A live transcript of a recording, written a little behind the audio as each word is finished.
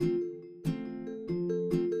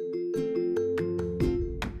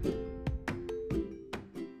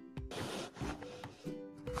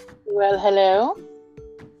Well, hello.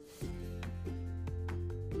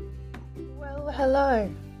 Well, hello.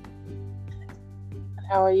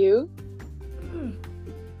 How are you?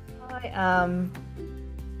 I am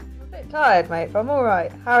a bit tired, mate, but I'm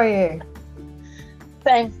alright. How are you?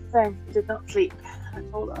 Same. Did not sleep at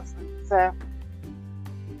all last night. So,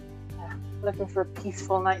 yeah, looking for a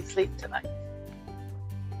peaceful night's sleep tonight.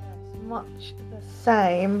 Yes, much the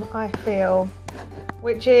same, I feel.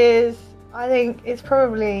 Which is, I think, it's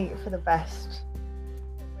probably for the best.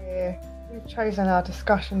 We've chosen our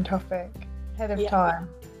discussion topic ahead of Yeah. time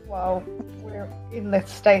while we're in the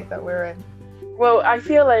state that we're in. Well, I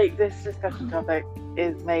feel like this discussion topic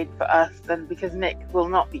is made for us, and because Nick will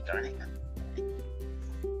not be joining us,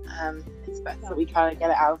 it's best that we kind of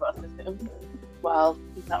get it out of our system while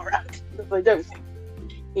he's not around. Because I don't think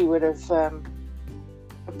he would have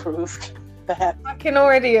approved that. I can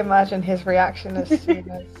already imagine his reaction as soon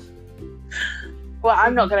as... Well,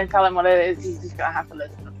 I'm not going to tell him what it is. He's just going to have to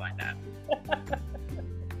listen and find out.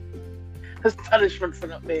 As punishment for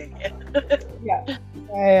not being here. Yeah.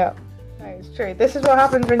 No, it's true. This is what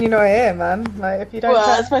happens when you're not here, man. Like, if you don't...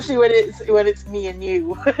 Well, especially when it's me and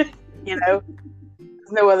you, you know.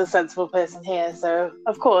 There's no other sensible person here, so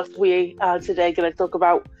of course we are today going to talk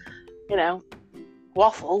about,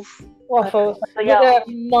 waffles. Waffles. With a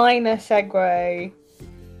minor segue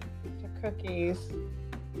to cookies.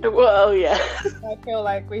 Well, yeah. I feel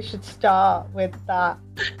like we should start with that.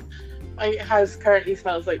 My house currently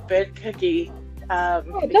smells like burnt cookie.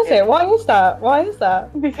 Does it? Why is that?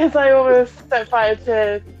 Because I almost set fire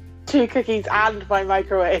to 2 cookies and my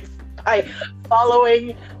microwave by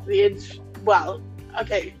following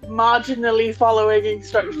marginally following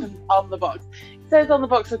instructions on the box. It says on the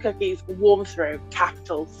box of cookies, warm through,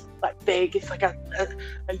 capitals, like big. It's like a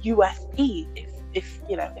USP if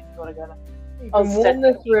you want to go there. You can warm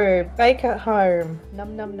them through, bake at home,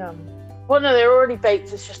 num num num. Well, no, they're already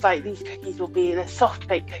baked. It's just like these cookies they're soft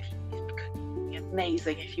baked cookies. It'll be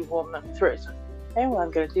amazing if you warm them through. So, okay, well,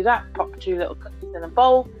 I'm going to do that. Pop 2 little cookies in a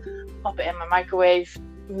bowl, pop it in my microwave,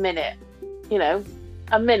 minute.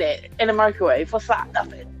 A minute in a microwave. What's that?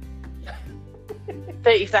 Nothing.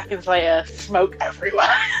 30 seconds later, smoke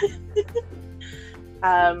everywhere.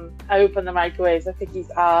 I open the microwave. The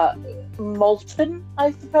cookies are molten,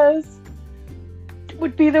 I suppose,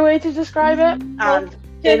 would be the way to describe it, and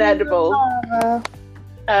inedible.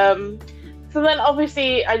 So then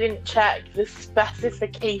obviously I didn't check the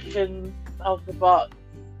specifications of the box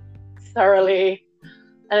thoroughly,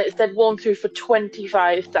 and it said warm through for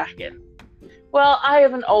 25 seconds. Well, I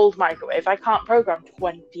have an old microwave. I can't program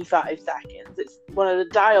 25 seconds. It's one of the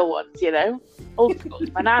dial ones, old school.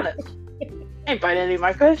 It's my nana's. Ain't buying any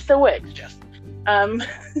microwave, still works just.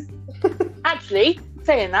 Actually,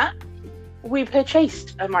 saying that, we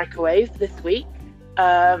purchased a microwave this week,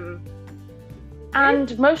 and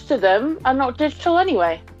most of them are not digital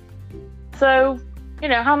anyway. So,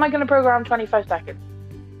 how am I going to program 25 seconds?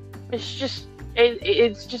 It's just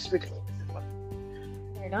ridiculous.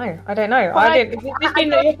 I don't know. Did you mean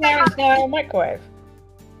that your parents now have a microwave?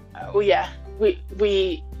 Oh yeah,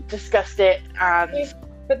 we discussed it, and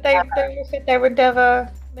but they said they would never.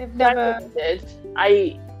 They've never.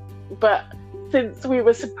 But since we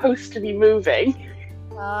were supposed to be moving,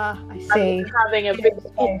 I see. Having a big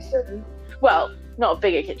kitchen. Well, not a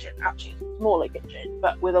bigger kitchen, actually, a smaller kitchen,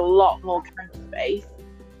 but with a lot more counter space.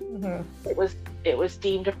 Mm-hmm. It was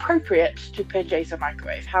deemed appropriate to purchase a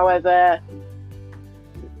microwave. However,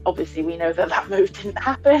 obviously we know that move didn't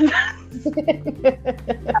happen.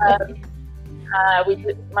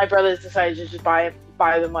 My brothers decided to just buy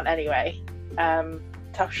them one anyway.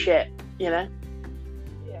 Tough shit, Yeah.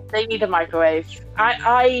 They need a microwave.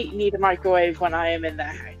 I need a microwave when I am in their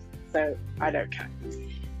house, so I don't care.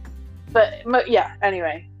 But yeah,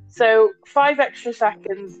 anyway. So 5 extra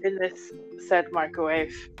seconds in this said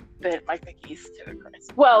microwave burnt my cookies to a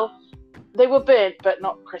crisp. Well, they were burnt, but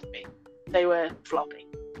not crispy. They were floppy,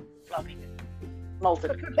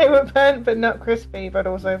 molten. They were burnt, but not crispy, but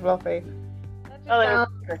also floppy. Oh, they were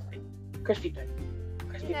crispy burnt.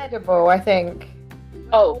 Inedible, I think.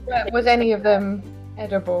 Oh, was any of them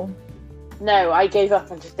edible? No, I gave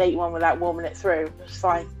up and just ate one without warming it through. It was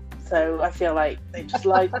fine. So I feel like they just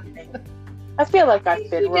lied to me. I feel like I've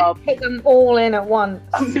been robbed. Put them all in at once.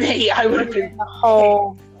 Me, I would have been the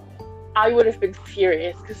whole. I would have been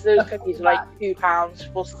furious because those cookies were like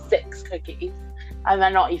 £2 for 6 cookies, and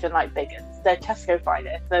they're not even like big ones. They're Tesco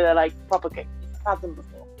finest, so they're like proper cookies.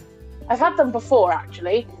 I've had them before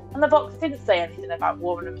actually, and the box didn't say anything about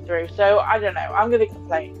warming them through. So I don't know. I'm going to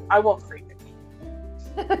complain. I want free cookies.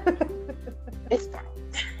 It's fine.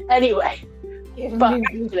 Anyway, But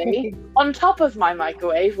actually, on top of my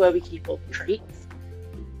microwave, where we keep all the treats,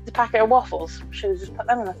 is a packet of waffles. Should have just put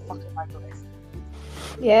them in the fucking microwave.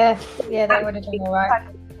 Yeah, that would have done all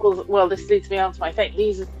right. Well, this leads me on to my thing.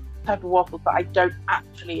 These are the type of waffles that I don't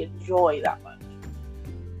actually enjoy that much.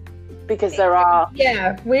 Because there are...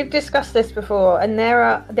 Yeah, we've discussed this before, and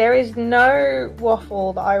there is no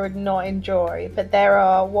waffle that I would not enjoy, but there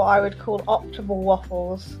are what I would call optimal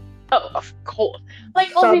waffles. Oh, of course.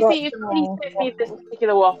 Like, obviously, if you give me this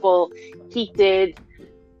particular waffle, heated,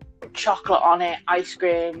 chocolate on it, ice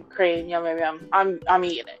cream, cream, yum, yum, yum, I'm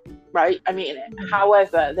eating it, right? I'm eating it.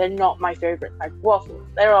 However, they're not my favourite type of waffles.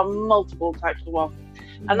 There are multiple types of waffles,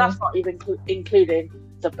 and that's not even including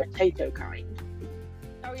the potato kind.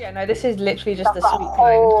 Oh yeah, no, this is literally just the sweet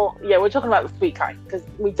kind. Yeah, we're talking about the sweet kind because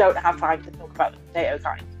we don't have time to talk about the potato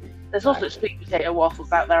kind. There's also sweet potato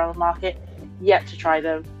waffles out there on the market. Yet to try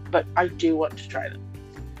them, but I do want to try them.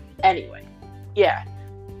 Anyway, yeah.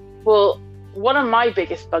 Well, one of my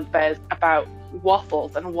biggest bugbears about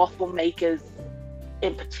waffles and waffle makers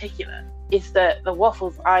in particular is that the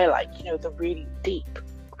waffles I like, the really deep,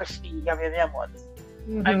 crispy, yum yum yum ones,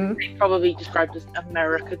 I would probably described as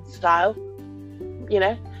American style.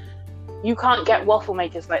 You can't get waffle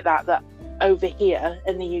makers like that over here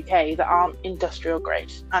in the UK that aren't industrial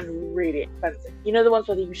grade and really expensive. The ones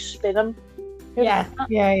where you spin them. Yeah.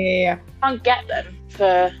 Can't get them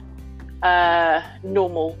for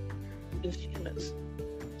normal consumers.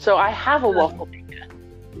 So I have a waffle maker.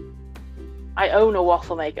 I own a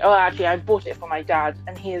waffle maker. Oh, actually, I bought it for my dad,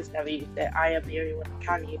 and he has never used it. I am the only one who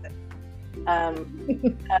can use it.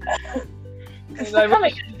 It's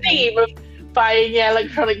becoming a theme of buying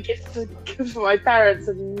electronic gifts for my parents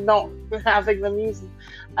and not having them use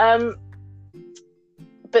them.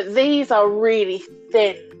 But these are really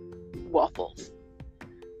thin waffles.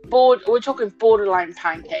 We're talking borderline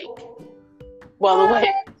pancake. Well,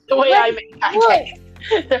 the way I make pancakes,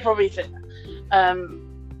 they're probably thinner.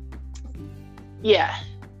 Yeah,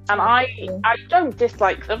 and I don't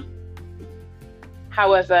dislike them.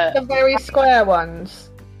 However, the very square ones.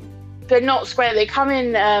 They're not square. They come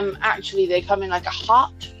in like a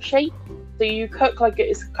heart shape. So you cook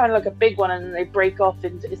it's kind of like a big one, and then they break off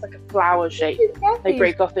into, it's like a flower shape. They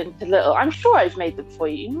break off into little. I'm sure I've made them for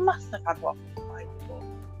you. You must have had one before.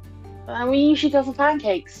 And we usually go for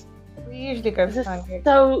pancakes. We usually go for pancakes. It's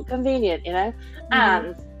so convenient,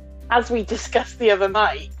 And as we discussed the other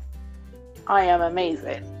night, I am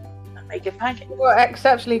amazing at making pancakes. We're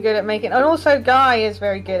exceptionally good at making, and also Guy is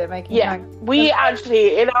very good at making pancakes. We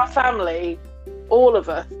actually, in our family, all of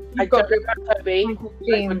us, I don't know about Toby,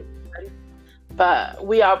 but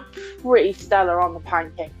we are pretty stellar on the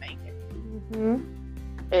pancake making.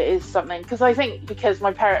 It is something, because I think because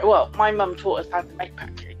my mum taught us how to make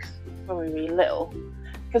pancakes when we were little.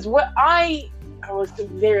 Because I was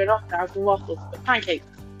veering off now from waffles, but pancakes,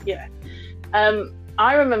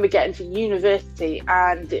 I remember getting to university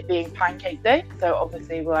and it being pancake day, so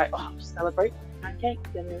obviously we're like, celebrate pancakes,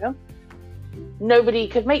 Nobody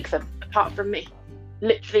could make them apart from me.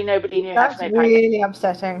 Literally nobody knew how to make pancakes. That's really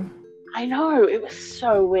upsetting. I know, it was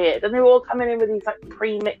so weird. And they were all coming in with these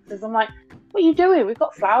pre-mixes. I'm like, what are you doing? We've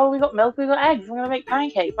got flour, we've got milk, we've got eggs, we're going to make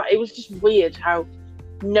pancakes. But it was just weird how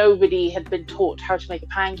nobody had been taught how to make a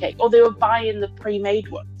pancake. Or they were buying the pre-made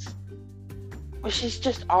ones, which is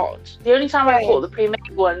just odd. The only time I bought the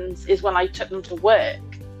pre-made ones is when I took them to work.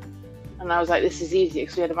 And I was like, this is easy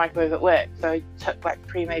because we had a microwave at work. So I took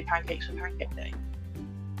pre-made pancakes for pancake day.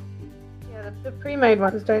 Yeah, the pre-made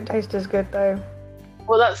ones don't taste as good though.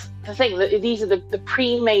 Well, that's the thing. These are the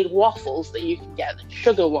pre-made waffles that you can get. The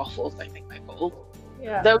sugar waffles, I think they're called.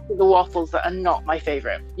 Yeah. Those are the waffles that are not my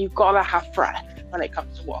favourite. You've got to have fresh when it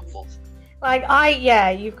comes to waffles.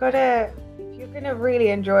 You've got to... If you're going to really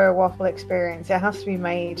enjoy a waffle experience, it has to be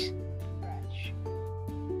made fresh.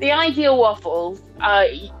 The ideal waffles are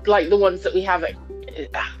like the ones that we have at is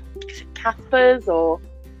it Casper's, or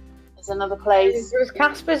there's another place. There's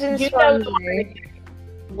Casper's in Swansea.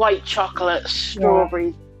 White chocolate,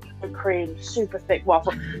 strawberries, cream, super thick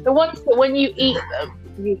waffle. The ones that when you eat them,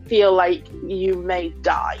 you feel like you may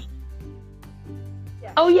die.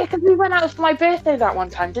 Yeah. Oh yeah, because we went out for my birthday that one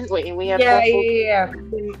time, didn't we? And we had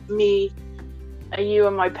me, and you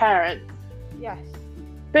and my parents. Yes.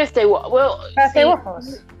 Birthday waffles.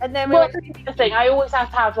 And then the thing, I always have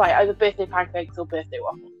to have either birthday pancakes or birthday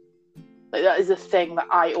waffles. That is a thing that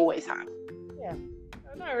I always have. Yeah.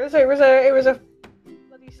 No, it was a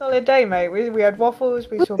bloody solid day, mate. We had waffles.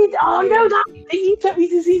 You took me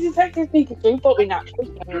to see Detective Pikachu, but we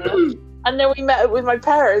naturally. And then we met with my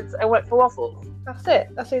parents and went for waffles. That's it.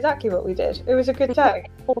 That's exactly what we did. It was a good day.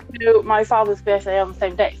 Also, my father's birthday on the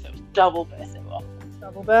same day, so it was double birthday waffles.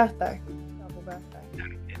 double birthday.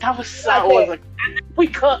 That was like,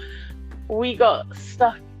 we got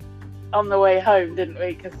stuck on the way home, didn't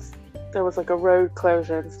we? Because there was like a road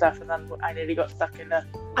closure and stuff, and then I nearly got stuck in a.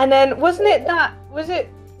 And then was it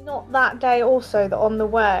not that day also that on the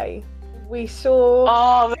way we saw?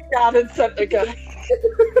 Oh, the garden centre guy.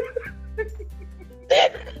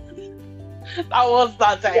 That was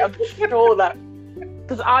that day. I'm sure that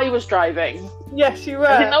because I was driving. Yes, you were.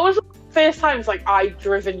 I think that was the first time I'd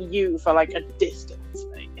driven you for like a distance.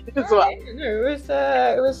 As well.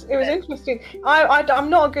 It was interesting. I'm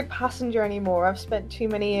not a good passenger anymore. I've spent too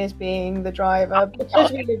many years being the driver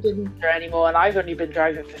because we lived anymore, and I've only been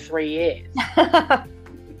driving for 3 years.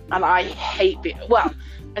 And I hate being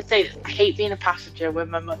I say this, I hate being a passenger when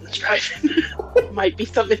my mother's driving. It might be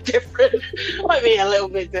something different. Might be a little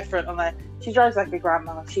bit different on there. She drives like a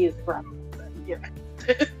grandma. She is a grandma. You know.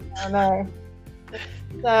 I know.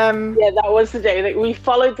 Yeah, that was the day that we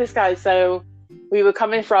followed this guy. So we were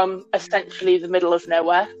coming from essentially the middle of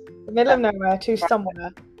nowhere. The middle of nowhere to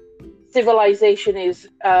somewhere. Civilization is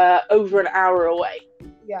over an hour away.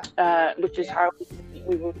 Yeah. Which is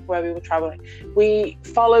where we were traveling. We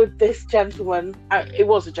followed this gentleman. It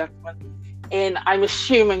was a gentleman in, I'm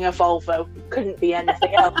assuming, a Volvo. Couldn't be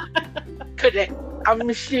anything else, could it? I'm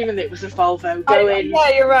assuming it was a Volvo going. Yeah,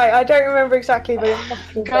 you're right. I don't remember exactly, but it must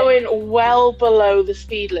have been going well below the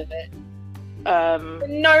speed limit. For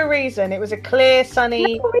no reason. It was a clear,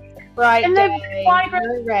 sunny, bright day.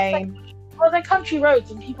 No rain. Well, they're country roads,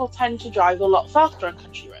 and people tend to drive a lot faster on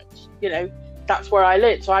country roads. You know, that's where I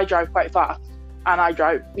live, so I drive quite fast. And I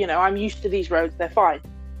drive, I'm used to these roads, they're fine.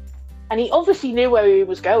 And he obviously knew where he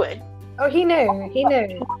was going. Oh, he knew.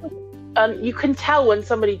 And you can tell when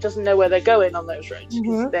somebody doesn't know where they're going on those roads.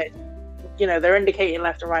 Because they're indicating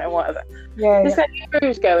left and right and whatever. Yeah. This guy knew where he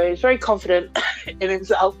was going, he was very confident in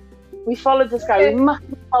himself. We followed this guy, we must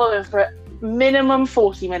follow him for minimum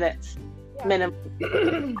 40 minutes. Yeah. Minimum.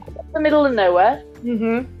 The middle of nowhere,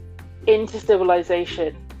 into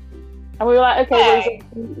civilization. And we were like, okay,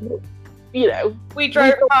 we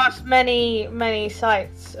drove past many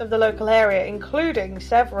sites of the local area, including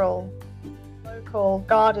several local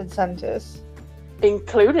garden centres. We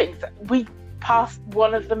passed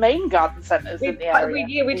one of the main garden centres in the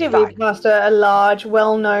area. We did. We passed a large,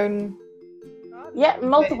 well-known.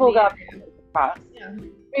 Multiple garden centres. Yeah.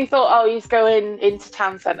 We thought, he's going into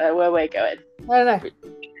town centre where we're going. I don't know. He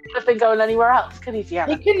couldn't have been going anywhere else, could he, Deanna?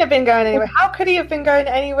 He couldn't have been going anywhere. How could he have been going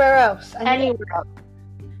anywhere else? Anywhere else.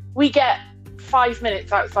 We get 5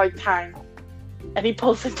 minutes outside town, and he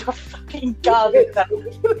pulls into a fucking garden centre.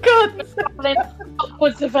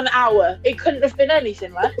 Upwards of an hour. It couldn't have been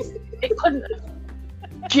anything less. It couldn't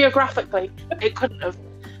have. Geographically, it couldn't have.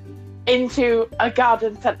 Into a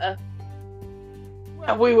garden centre.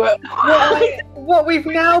 And we were... What we've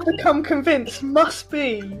now become convinced must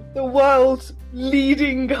be the world's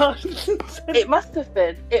leading garden centre. It must have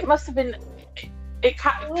been. It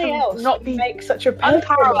can't not be make such a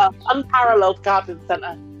unparalleled garden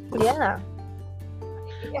centre. Yeah,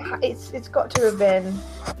 it's got to have been.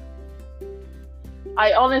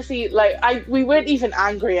 I honestly we weren't even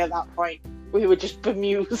angry at that point. We were just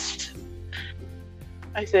bemused.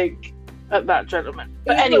 I think at that gentleman.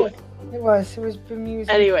 But anyway, it was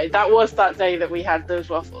bemusing. Anyway, that was that day that we had those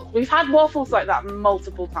waffles. We've had waffles like that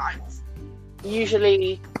multiple times.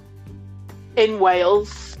 Usually in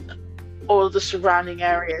Wales. Or the surrounding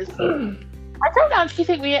areas. I don't actually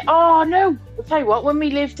think oh no! I'll tell you what. When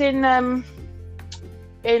we lived in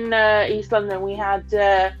East London, we had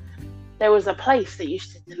there was a place that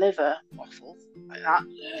used to deliver waffles like that.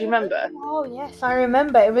 Do you remember? Oh yes, I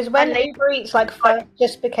remember. It was when Uber Eats first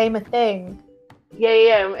just became a thing.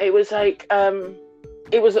 Yeah. It was like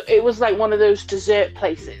it was like one of those dessert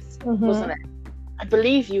places, wasn't it? I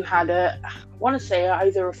believe you had I want to say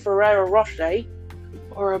either a Ferrero Rocher.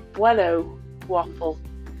 Or a Bueno waffle.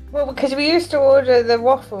 Well, because we used to order the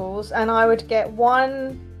waffles, and I would get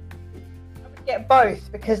both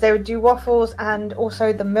because they would do waffles and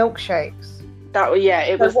also the milkshakes.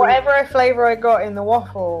 It was whatever flavour I got in the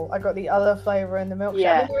waffle, I got the other flavour in the milkshake.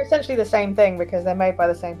 Yeah. I mean, they're essentially the same thing because they're made by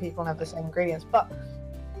the same people and have the same ingredients. But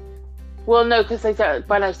no, because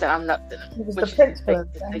Buenos don't have nuts in them. It was the principle.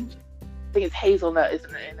 I think it's hazelnut,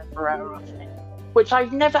 isn't it, in a Ferrero Rocher? Which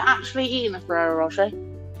I've never actually eaten a Ferrero Rocher.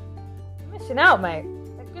 You're missing out, mate.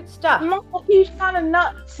 They're good stuff. I'm not a huge fan of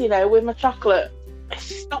nuts, with my chocolate. It's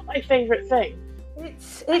just not my favourite thing.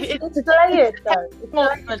 It's layered though.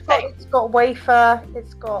 It's got wafer.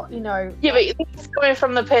 It's got Yeah, but it's coming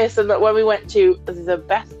from the person that when we went to the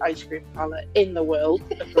best ice cream parlour in the world,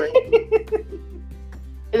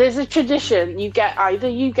 there's a tradition. You get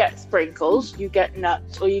sprinkles, you get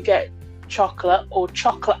nuts, or you get chocolate, or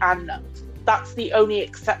chocolate and nuts. That's the only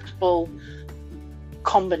acceptable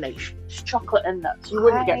combination. It's chocolate and nuts. You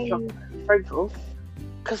wouldn't get chocolate and sprinkles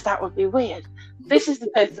because that would be weird. This is the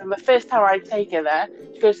person. The first time I take her there,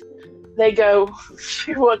 they go,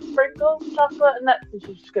 "She wants sprinkles, chocolate, and nuts," and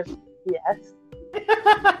she just goes, "Yes."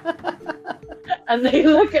 And they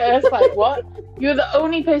look at us like, "What? You're the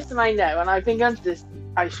only person I know." And I've been going to this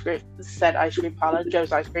ice cream parlor,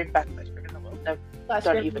 Joe's Ice Cream, best ice cream in the world. No,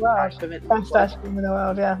 don't even best ice cream in the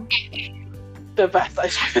world, yeah. The best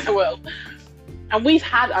ice cream in the world. And we've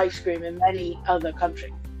had ice cream in many other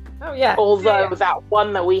countries. Oh yeah. Although that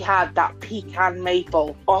one that we had, that pecan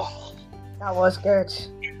maple, that was good.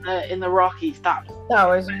 In the Rockies, that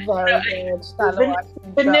was very good.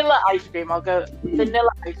 Vanilla ice cream. I'll go vanilla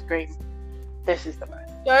ice cream. This is the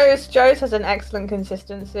best. Joe's has an excellent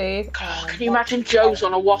consistency. Can you imagine Joe's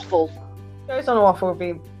on a waffle? Joe's on a waffle would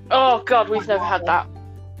be. Oh God, we've never had that,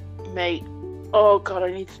 mate. Oh God,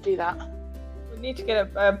 I need to do that. We need to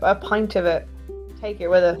get a pint of it. Take it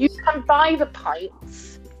with us. You can buy the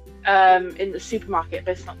pints in the supermarket,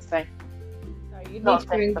 but it's not the same. No, you'd need to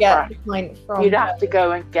go and get the pint from. You'd have to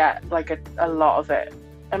go and get like a lot of it.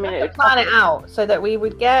 I mean, it would plan it out so that we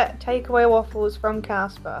would get takeaway waffles from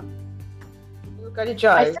Casper. We would go to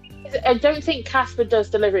Joe. I don't think Casper does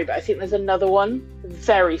delivery, but I think there's another one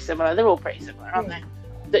very similar. They're all pretty similar, aren't they?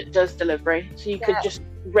 That does delivery, so you could just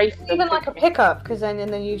race them. Even like a pickup, because then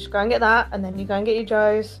you just go and get that, and then you go and get your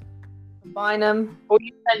Joe's, combine them. Or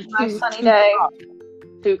you send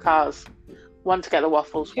two cars, one to get the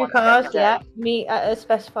waffles. Two cars, meet at a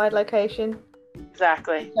specified location.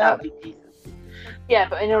 Exactly. That would be decent. Yeah,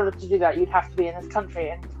 but in order to do that, you'd have to be in this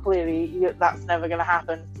country, and clearly that's never going to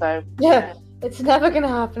happen. So yeah, it's never going to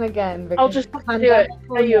happen again. I'll just do it.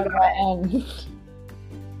 Tell you about it.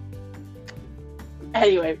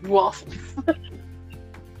 Anyway, waffles.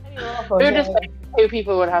 Who just two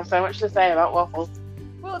people would have so much to say about waffles?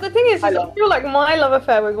 Well, the thing is I feel like my love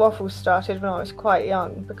affair with waffles started when I was quite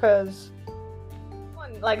young because,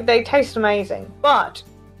 like, they taste amazing. But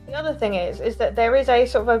the other thing is that there is a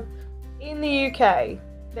sort of in the UK,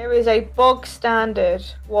 there is a bog standard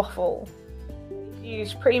waffle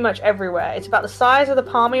used pretty much everywhere. It's about the size of the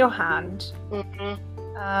palm of your hand. Mm-hmm.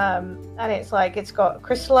 And it's got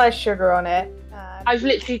crystallized sugar on it. I've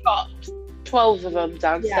literally got 12 of them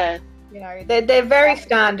downstairs. Yeah. They're very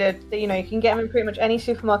standard. You can get them in pretty much any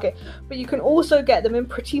supermarket, but you can also get them in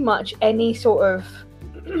pretty much any sort of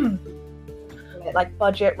like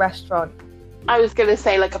budget restaurant. I was gonna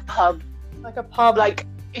say like a pub. Like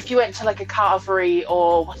if you went to like a Carvery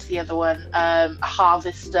or what's the other one? A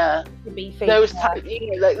Harvester. The Beefeater. Those type,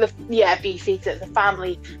 like Beefeater. The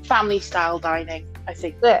family style dining. I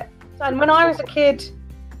think. Yeah. And when I was a kid,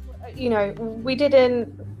 we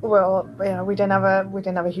didn't have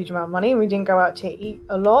a huge amount of money. We didn't go out to eat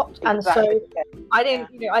a lot, and so I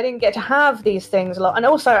didn't get to have these things a lot. And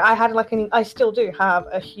also, I had I still do have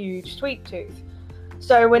a huge sweet tooth.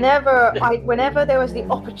 So whenever there was the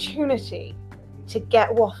opportunity to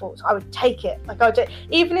get waffles, I would take it.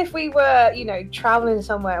 Even if we were traveling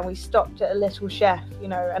somewhere and we stopped at a Little Chef,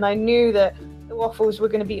 and I knew that the waffles were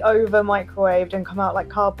going to be over microwaved and come out like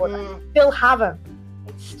cardboard, I'd still have them.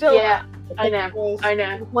 I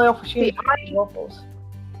know. My opportunity to eat waffles.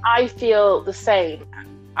 I feel the same.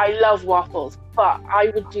 I love waffles, but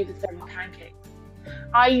I would do the same with pancakes.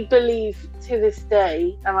 I believe to this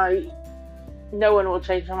day, and no one will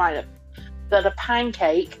change my mind, that a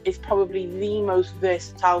pancake is probably the most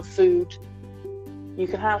versatile food you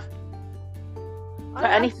can have.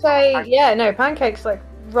 Pancakes like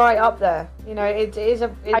right up there. It is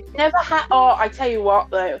a. I've never had. Oh, I tell you what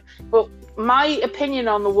though, but my opinion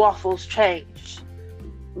on the waffles changed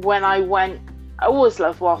when I went. I always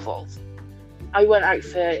loved waffles. We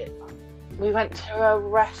went to a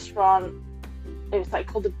restaurant. It was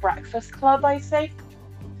called the Breakfast Club, I think.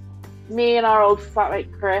 Me and our old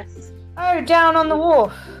flatmate Chris. Oh, down on the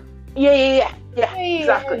wharf. Yeah,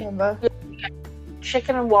 exactly. I remember. Yeah.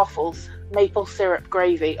 Chicken and waffles, maple syrup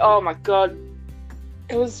gravy. Oh my god,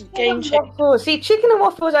 it was game changer. See, chicken and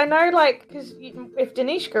waffles. I know, because if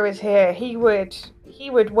Danishka is here, he would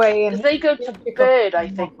weigh in. They go to Bird, I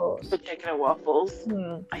think, for chicken and waffles.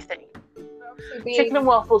 I think. Chicken and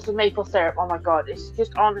waffles with maple syrup. Oh my god, it's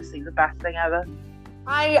just honestly the best thing ever.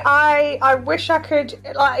 I wish I could.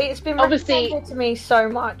 It's been recommended to me so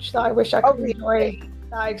much that I wish I could enjoy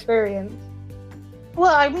that experience.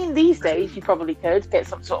 Well, I mean, these days you probably could get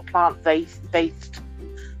some sort of plant-based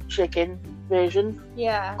chicken version.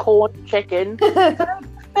 Yeah. Corn chicken.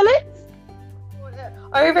 Fillets.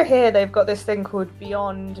 over here they've got this thing called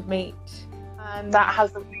Beyond Meat, and That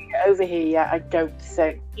hasn't made it over here yet, I don't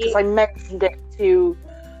think. Because I mentioned it to,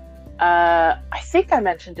 I think I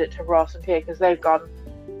mentioned it to Ross and Pierre, because they've gone,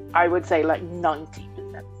 I would say, like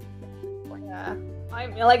 90%. yeah,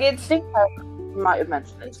 I think I might have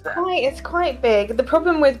mentioned it to them. it's quite big. The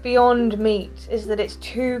problem with Beyond Meat is that it's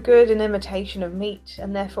too good an imitation of meat,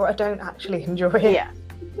 and therefore I don't actually enjoy it. Yeah.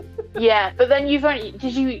 Yeah, but then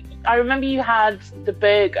I remember you had the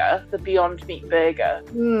burger, the Beyond Meat burger.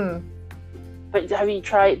 But have you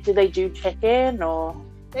tried, do they do chicken or?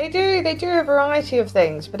 They do a variety of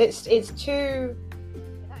things, but it's too,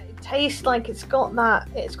 it tastes like it's got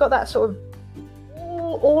that sort of,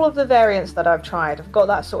 all of the variants that I've tried have got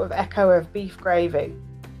that sort of echo of beef gravy.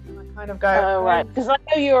 And I kind of go, oh right, because I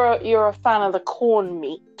know you're a fan of the corn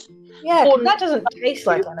meat. Yeah, that doesn't taste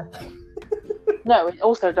like anything. No, it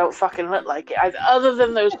also don't fucking look like it either, other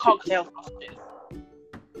than those cocktail sausages.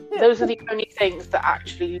 Those are the only things that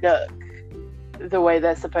actually look the way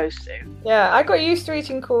they're supposed to. Yeah, I got used to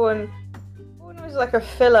eating corn. Corn was like a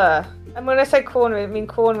filler. And when I say corn, I mean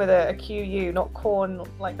corn with a QU, not corn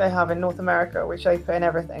like they have in North America, which they put in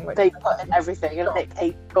everything. They put in everything and they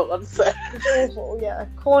hate corn. So. It's awful, yeah.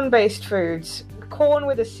 Corn-based foods. Corn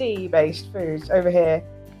with a C-based foods over here.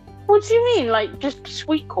 What do you mean? Like, just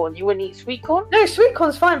sweet corn? You wouldn't eat sweet corn? No, sweet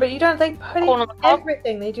corn's fine, but you don't. They put corn in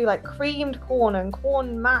everything. They do like creamed corn and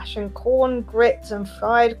corn mash and corn grits and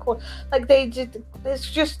fried corn. Like they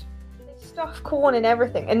stuff corn in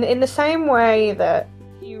everything. And in the same way that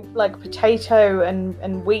you like potato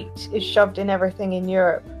and wheat is shoved in everything in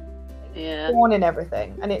Europe. Yeah. Corn in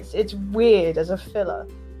everything, and it's weird as a filler.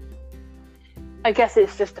 I guess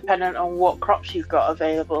it's just dependent on what crops you've got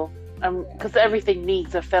available. Because everything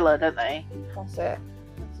needs a filler, don't they? That's it.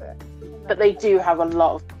 But they do have a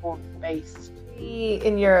lot of corn-based. We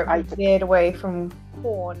in Europe veered away from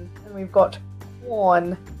corn, and we've got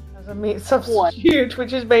corn as a meat substitute,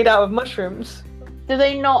 which is made out of mushrooms. Do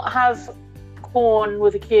they not have corn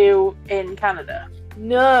with a Q in Canada?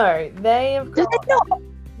 No, they have got. Do they not?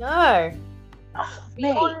 No. Oh,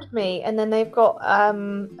 Beyond Meat, and then they've got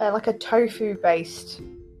like a tofu-based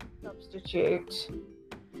substitute.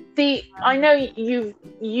 See, I know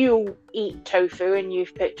you eat tofu and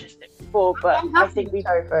you've purchased it before, but I think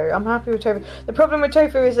tofu. I'm happy with tofu. The problem with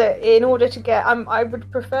tofu is that in order to get, I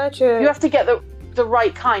would prefer to. You have to get the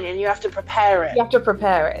right kind, and you have to prepare it. You have to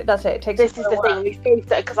prepare it. That's it. It takes. This is the thing. We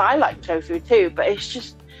faced it because I like tofu too, but it's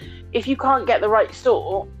just if you can't get the right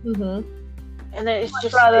sort, and then it's I'd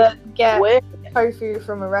just rather get weird. Tofu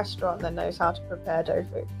from a restaurant that knows how to prepare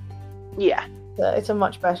tofu. Yeah, So it's a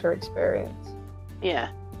much better experience. yeah.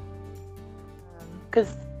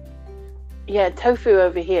 Because, tofu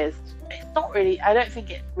over here it's not really. I don't think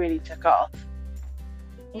it really took off.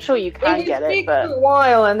 I'm sure you can get it, but for a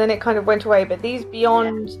while, and then it kind of went away. But these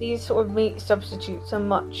these sort of meat substitutes are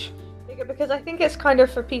much bigger because I think it's kind of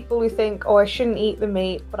for people who think, oh, I shouldn't eat the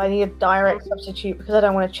meat, but I need a direct substitute because I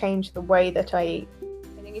don't want to change the way that I eat.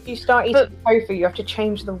 I think if you start eating tofu, you have to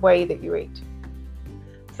change the way that you eat.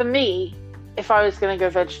 For me, if I was going to go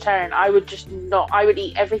vegetarian, I would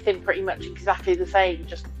eat everything pretty much exactly the same,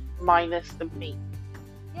 just minus the meat.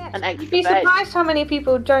 Yes. And eggs. You'd be surprised how many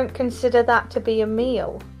people don't consider that to be a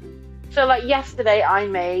meal. So, like yesterday, I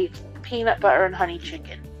made peanut butter and honey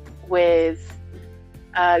chicken with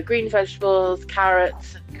green vegetables,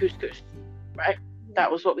 carrots, and couscous. Right,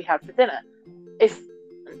 that was what we had for dinner. If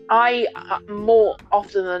I more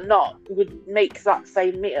often than not would make that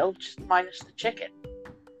same meal, just minus the chicken.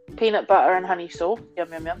 Peanut butter and honey sauce,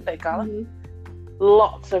 yum yum yum, bit of garlic,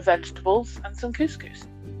 lots of vegetables, and some couscous.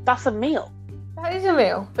 That's a meal. That is a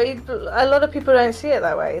meal, but a lot of people don't see it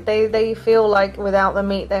that way. They feel like without the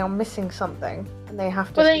meat they are missing something, and they have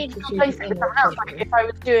to. Well, then you can replace it with something else. Like if I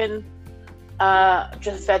was doing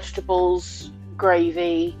just vegetables,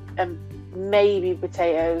 gravy, and maybe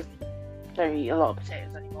potatoes. Don't eat a lot of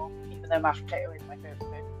potatoes anymore, even though mashed potato is my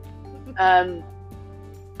favourite food.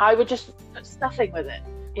 I would just put stuffing with it.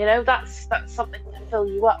 You know, that's something to fill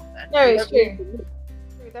you up. No, it's true.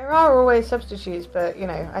 There are always substitutes, but you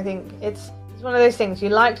know, I think it's one of those things you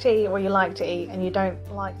like to eat or you like to eat, and you don't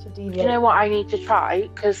like to deviate. You know what I need to try?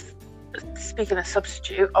 Because speaking of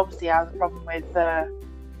substitute, obviously I have a problem with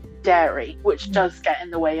dairy, which does get in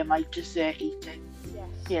the way of my dessert eating. Yes,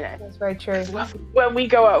 you know, that's very true. When we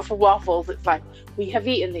go out for waffles, it's like we have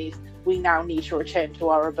eaten these. We now need to return to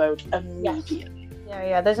our abode immediately. Yes.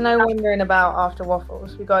 Yeah, there's no wondering about after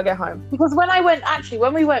waffles. We gotta get home. Because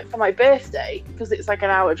when we went for my birthday, because it's like an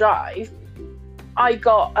hour drive, I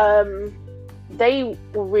got, they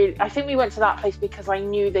were really, I think we went to that place because I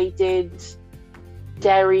knew they did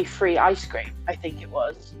dairy-free ice cream, I think it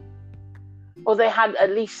was. Or they had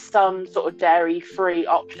at least some sort of dairy-free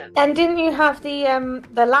option. And didn't you have the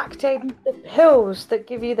lactate the pills that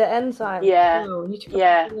give you the enzyme? Yeah. Oh, you took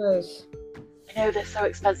Yeah. those. I know they're so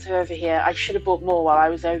expensive over here. I should have bought more while I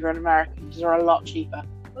was over in America because they're a lot cheaper.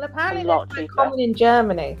 Well, apparently A lot they're cheaper. common in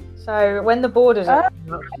Germany. So when the borders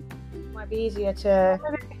open up, it might be easier to.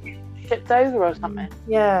 Shipped over or something.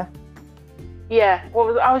 Yeah. Yeah.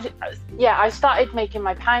 I started making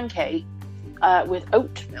my pancakes with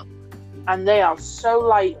oat milk, and they are so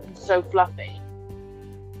light and so fluffy.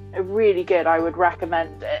 They're really good. I would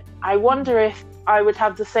recommend it. I wonder if I would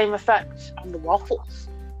have the same effect on the waffles,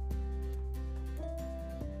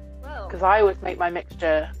 Well, because I always make my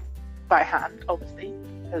mixture by hand, obviously,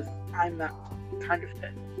 because I'm that kind of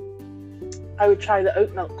fit. I would try the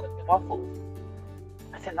oat milk with the waffles.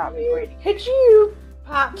 I think that would be really good. could you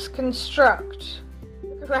perhaps construct?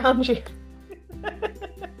 Look around you.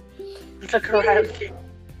 Look around you.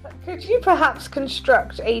 Could you perhaps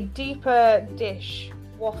construct a deeper dish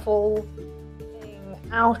waffle thing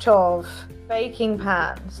out of baking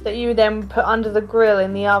pans that you then put under the grill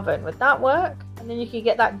in the oven? Would that work? And then you could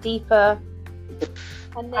get that deeper.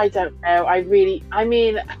 And then... I don't know.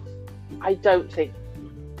 I don't think.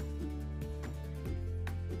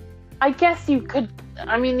 I guess you could.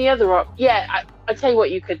 I mean, the other I tell you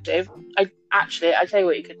what you could do. I tell you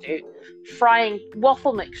what you could do. Frying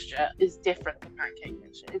waffle mixture is different than pancake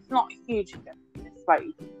mixture. It's not hugely different. It's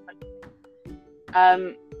slightly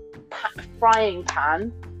different. Frying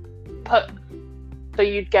pan. So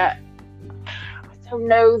you'd get. I don't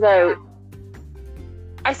know though.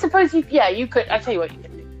 I suppose you could. I tell you what you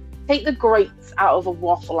could do. Take the grates out of a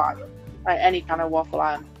waffle iron, right? Any kind of waffle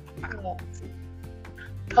iron. Yeah.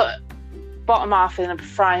 Put bottom half in a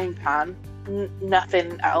frying pan,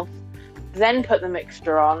 nothing else. Then put the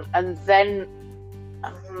mixture on, and then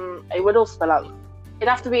it would all spill out. It'd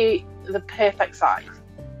have to be the perfect size.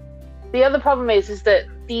 The other problem is that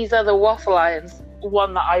these other waffle irons,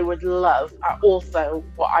 one that I would love, are also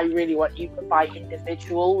what I really want. You could buy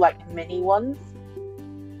individual, like mini ones,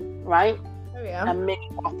 right? Oh yeah. A mini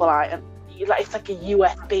waffle iron. It's like a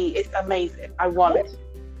USB. It's amazing. I want it.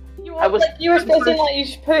 You were supposed to you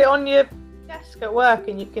should put it on your desk at work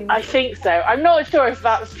and you can. I think so. I'm not sure if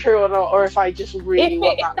that's true or not, or if I just really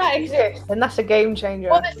want if that to use exists, then that's a game changer.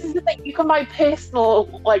 Well, this is the thing. You can buy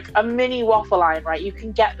personal, like a mini waffle iron, right? You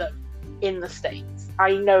can get them in the States.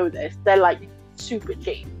 I know this. They're like super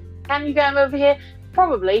cheap. Can you get them over here?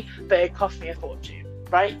 Probably, but it cost me a fortune,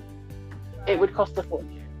 right? It would cost a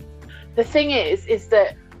fortune. The thing is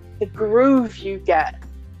that the groove you get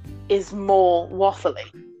is more waffly.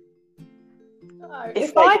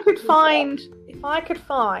 If I could find, like,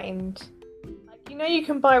 you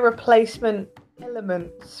can buy replacement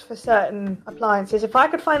elements for certain appliances. If I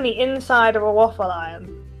could find the inside of a waffle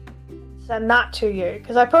iron, send that to you,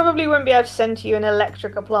 because I probably wouldn't be able to send to you an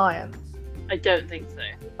electric appliance. I don't think so.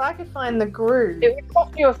 If I could find the groove, it would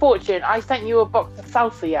cost you a fortune. I sent you a box of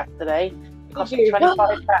salsa yesterday. It cost me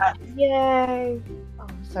 £25. Yay! Oh,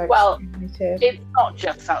 I'm so excited. It's not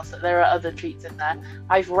just salsa. There are other treats in there.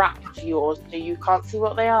 I've wrapped yours so you can't see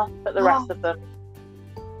what they are, but the rest of them.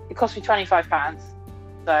 It cost me £25.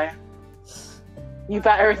 So you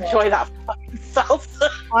better enjoy that fucking salsa.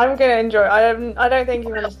 I'm gonna enjoy it. I don't think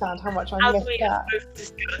you understand how much I miss we that. have both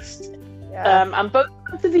discussed. Yeah. And both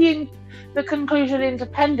come to the conclusion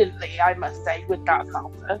independently, I must say, with that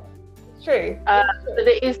salsa. It's true. That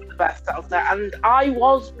it is the best salsa. And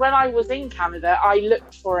when I was in Canada, I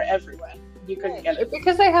looked for it everywhere. You couldn't get it.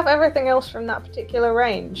 Because they have everything else from that particular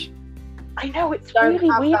range. I know, it's Don't really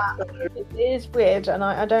have weird. that. It is weird, and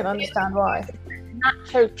I don't understand why.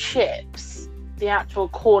 Nacho chips, the actual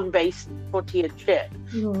corn-based tortilla chip,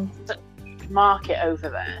 market over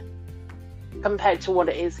there compared to what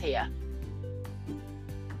it is here.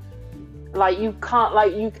 Like you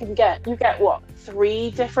get what,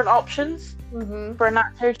 3 different options for a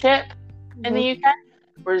nacho chip in the UK,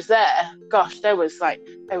 whereas there, gosh, there was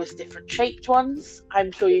different shaped ones.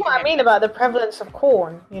 I'm sure you. What I mean about the prevalence of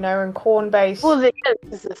corn, and corn-based. Well, this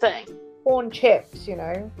is the thing. Corn chips,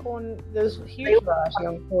 corn. There's a huge variety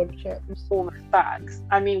on corn chips. Almost bags.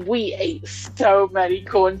 I mean, we ate so many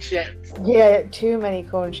corn chips. Yeah, too many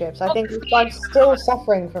corn chips. I think I'm still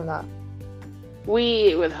suffering from that. We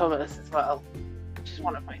eat it with hummus as well, which is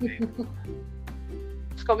one of my favourites.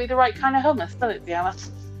 It's got to be the right kind of hummus, doesn't it, Deanna?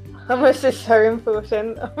 Hummus is so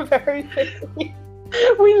important. I'm very picky.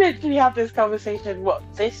 We literally had this conversation,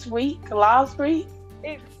 last week?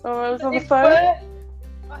 When I was on the phone?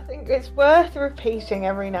 I think it's worth repeating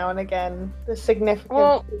every now and again the significance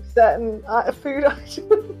of certain food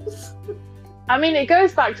items. I mean, it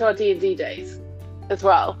goes back to our D&D days as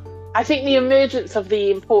well. I think the emergence of the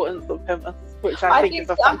importance of hummus, which I think is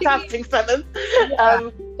a fantastic sentence,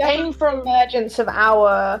 came from the emergence of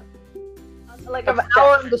our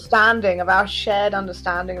understanding, of our shared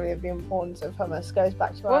understanding of the importance of hummus. Goes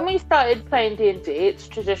back to when we started playing D&D. It's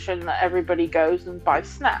tradition that everybody goes and buys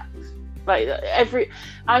snacks. Like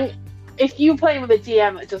if you play with a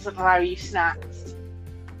DM that doesn't allow you snacks,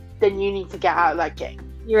 then you need to get out of that game.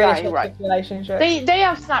 You're in a toxic relationship. They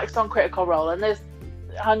have snacks on Critical Role, and there's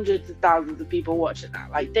hundreds of thousands of people watching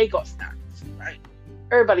that. Like, they got snacks, right?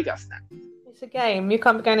 Everybody got snacks. It's a game. You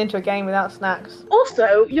can't be going into a game without snacks.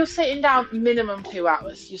 Also, you're sitting down minimum 2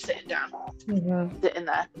 hours. You're sitting down, sitting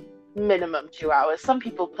there minimum 2 hours. Some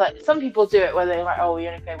people do it where they're like, oh, we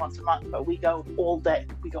only play once a month, but we go all day.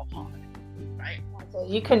 We go hard, right?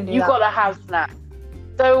 You can do that. You've got to have snacks.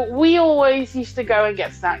 So we always used to go and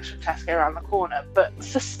get snacks from Tesco around the corner, but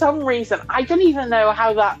for some reason, I don't even know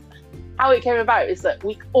how it came about, is that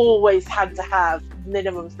we always had to have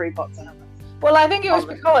minimum 3 pots of hummus. Well, I think it was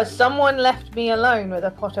because someone left me alone with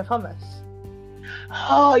a pot of hummus.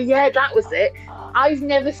 Oh, yeah, that was it. I've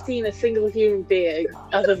never seen a single human being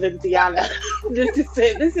other than Deanna. This is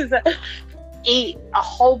it. This is eat a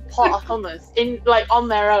whole pot of hummus on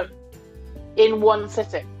their own in one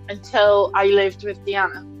sitting until I lived with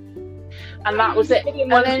Deanna. And that was it.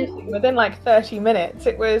 And then within like 30 minutes,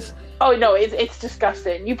 it was... Oh, no, it's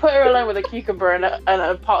disgusting. You put her alone with a cucumber and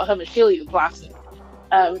a pot of hummus, she'll eat the plastic.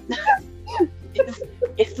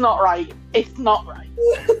 It's not right. It's not right.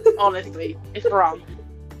 Honestly, it's wrong.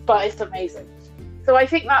 But it's amazing. So I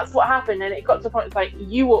think that's what happened, and it got to the point, it's like,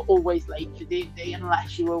 you were always late for D&D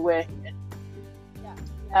unless you were working.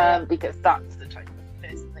 Because that's the type of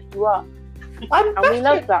person that you are. And we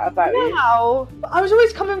love that about you. I was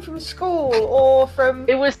always coming from school or from...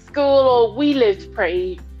 It was school, or we lived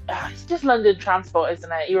pretty... it's just London transport,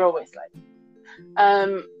 isn't it? You're always late.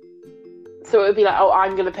 So it would be like, oh,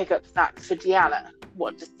 I'm going to pick up snacks for Deanna.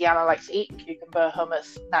 What does Deanna like to eat? Cucumber,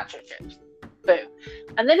 hummus, nacho chips. Boom.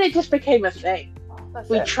 And then it just became a thing.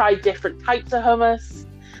 We tried different types of hummus.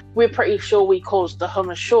 We're pretty sure we caused the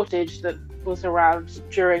hummus shortage that was around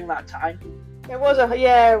during that time. It was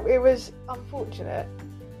unfortunate.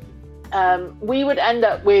 We would end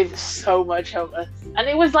up with so much hummus. And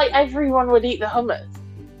it was like everyone would eat the hummus.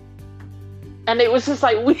 And it was just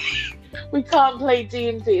like, we can't play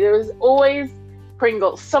D&D. There was always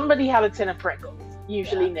Pringles. Somebody had a tin of Pringles,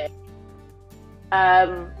 usually Nick.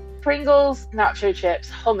 Pringles, nacho chips,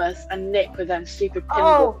 hummus, and Nick with them stupid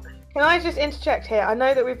pinballs. Oh, can I just interject here? I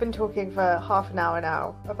know that we've been talking for half an hour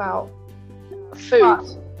now about food. But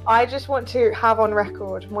I just want to have on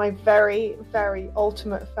record my very, very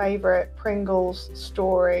ultimate favourite Pringles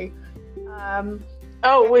story.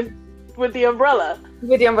 With the umbrella?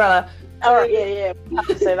 With the umbrella. Oh, yeah. I have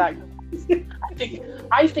to say that.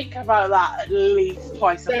 I think about that at least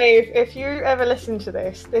twice a Dave, if you ever listen to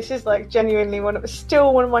this is like genuinely one of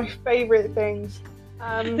my favourite things.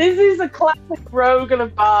 This is a classic Rogan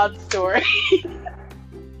and Bard story.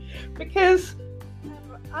 Because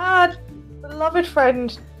our beloved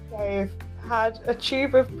friend Dave had a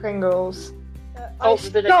tube of Pringles.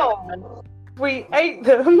 We ate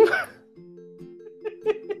them.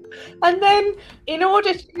 And then, in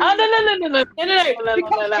order to... No.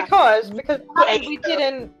 Because we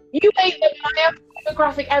didn't... You ate them. I have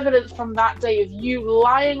photographic evidence from that day of you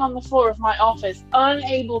lying on the floor of my office,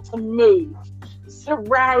 unable to move,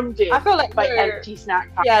 surrounded by empty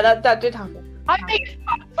snack packs. Yeah, that did happen. Wait.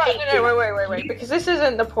 Because this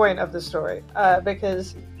isn't the point of the story.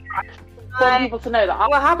 Because... I want people to know that.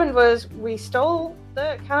 What happened was, we stole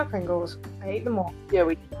the can of Pringles. I ate them all. Yeah,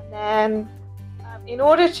 we did. And then... in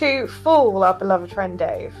order to fool our beloved friend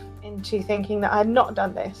Dave into thinking that I had not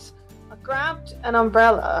done this, I grabbed an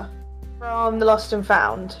umbrella from the Lost and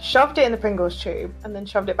Found, shoved it in the Pringles tube, and then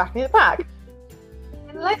shoved it back in the bag.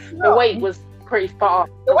 And the weight was pretty spot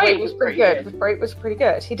on. The weight was pretty good. The weight was pretty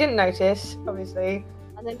good. He didn't notice, obviously,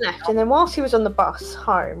 and then left. And then whilst he was on the bus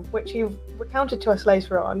home, which he recounted to us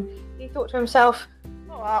later on, he thought to himself,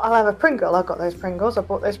 oh, I'll have a Pringle. I've got those Pringles. I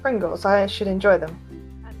bought those Pringles. I should enjoy them.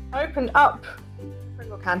 And opened up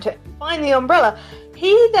can to find the umbrella.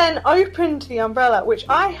 He then opened the umbrella, which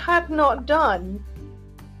I had not done.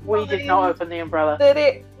 We did not open the umbrella. That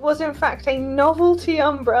it was in fact a novelty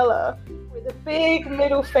umbrella with a big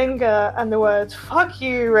middle finger and the words "fuck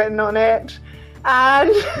you" written on it.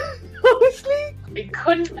 And honestly, it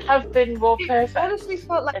couldn't have been more perfect. It honestly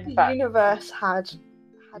felt like the universe had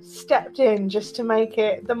stepped in just to make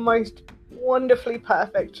it the most wonderfully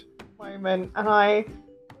perfect moment, and I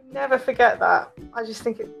never forget that. I just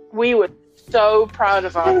think we were so proud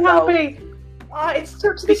of ourselves. It's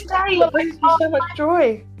still to this day. It brings me so much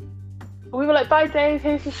joy. We were like, bye Dave,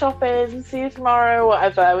 here's the shopping, see you tomorrow,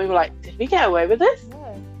 whatever. We were like, did we get away with this?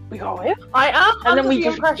 Yeah. We got away with it? I am And under then we the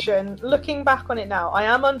just- impression, looking back on it now, I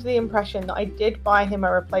am under the impression that I did buy him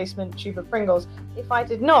a replacement tube of Pringles. If I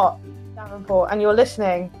did not, Davenport, and you're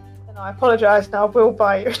listening, then I apologise and I will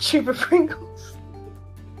buy you a tube of Pringles.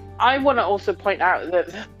 I want to also point out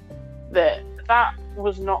that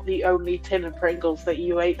was not the only tin of Pringles that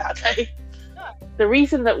you ate that day. No. The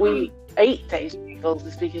reason that we ate Dave's Pringles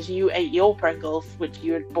is because you ate your Pringles, which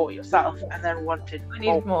you had bought yourself, and then wanted I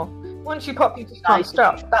needed more. Once you pop, you just can't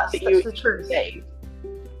stop. That's the truth. Dave.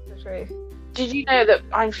 That's the truth. Did you know that,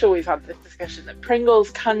 I'm sure we've had this discussion, that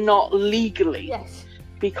Pringles cannot legally Yes.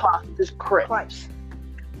 be classed as crisps? Quite.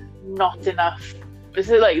 Not enough. Is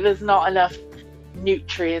it like there's not enough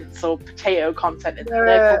nutrients or potato content in them?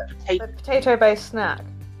 They're called A potato-based snack.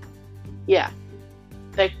 Yeah.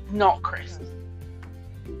 They're not crisps.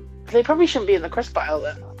 They probably shouldn't be in the crisp aisle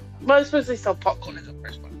then. Well, I suppose they sell popcorn in the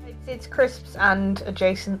crisp aisle. It's crisps and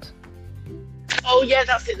adjacent. Oh yeah,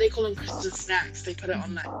 that's it. They call them crisps and snacks. They put it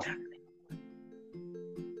on that.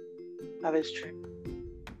 That is true.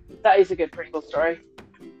 That is a good Pringles story.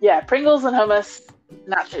 Yeah, Pringles and hummus,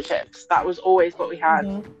 nacho chips. That was always what we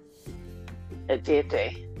had at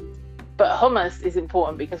D&D. But hummus is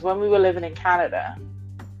important because when we were living in Canada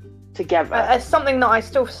together, It's something that I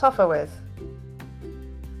still suffer with.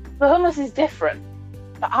 the hummus is different.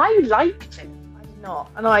 But I liked it. I do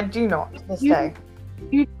not, and I do not to this You- day.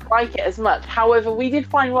 You didn't like it as much. However, we did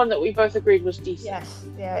find one that we both agreed was decent. Yes,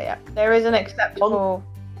 yeah. There is an acceptable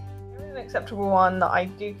one that I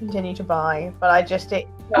do continue to buy, but I just it's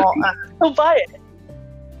not. I'll buy it.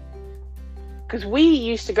 Because we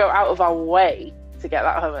used to go out of our way to get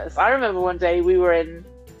that hummus. I remember one day we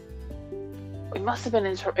must have been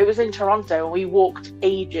it was in Toronto, and we walked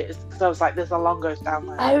ages because I was like, there's a Longo's down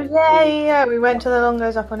there. Oh yeah. We went to the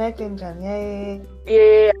Longo's up on Eglinton. Yeah.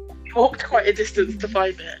 Yeah, we walked quite a distance to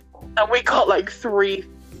find it. And we got like three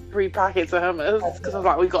packets of hummus because I was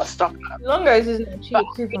like, we got to stock up. Longo's isn't a cheap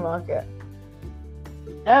supermarket.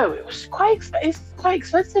 No, it was it's quite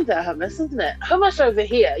expensive, that hummus, isn't it? Hummus over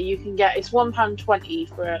here, you can get, it's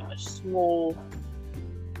 £1.20 for a small,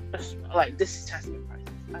 like, this is Tesco prices,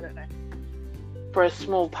 I don't know, for a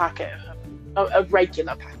small packet of hummus, a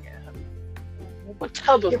regular packet of hummus. A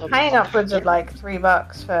tub of You're hummus. paying upwards of like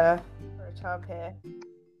 $3 for a tub here.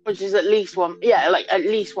 Which is at least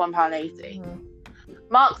 £1.80.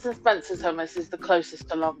 Marks and Spencer's hummus is the closest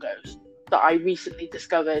to Longo's that I recently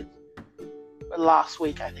discovered last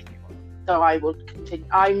week, I think it was. So I will continue.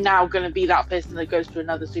 I'm now going to be that person that goes to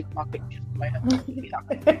another supermarket just to buy hummus. Be that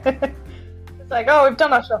person. It's like, oh, we've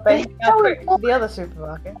done our shopping. Now quick to the other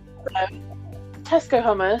supermarket. Tesco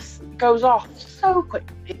hummus goes off so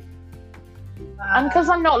quickly. And because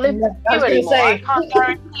I'm not living with I you was gonna anymore, say. I can't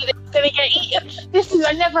guarantee that it's going to get eaten.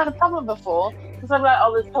 I never had a problem before because I'm like,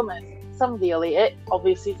 oh, there's hummus. Somebody will eat it.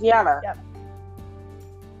 Obviously, Deanna. Yep.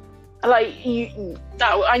 Like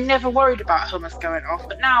I never worried about hummus going off,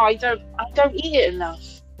 but now I don't eat it enough.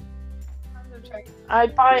 Times have changed. I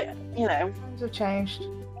buy, Times have changed.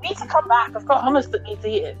 you need to come back. I've got hummus that needs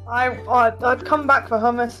eating. I'd come back for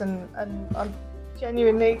hummus and I'm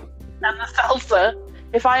genuinely. And the salsa.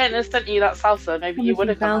 If I hadn't sent you that salsa, maybe you Hummus would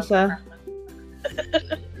have and come.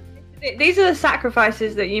 salsa. These are the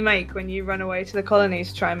sacrifices that you make when you run away to the colonies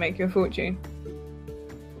to try and make your fortune.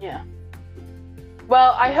 Yeah.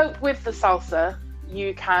 Well, I hope with the salsa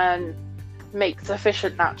you can make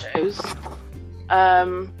sufficient nachos.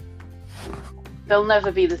 They'll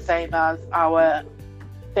never be the same as our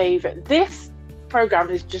favourite. This program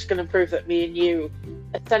is just going to prove that me and you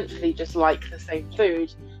essentially just like the same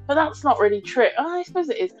food, but that's not really true. Oh, I suppose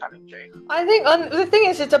it is kind of true. I think the thing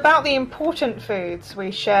is, it's about the important foods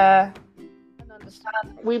we share and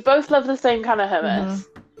understand. We both love the same kind of hummus.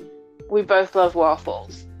 We both love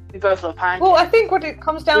waffles. We both love pancakes. Well, I think what it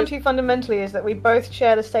comes down to fundamentally is that we both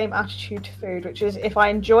share the same attitude to food, which is if I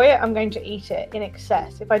enjoy it, I'm going to eat it in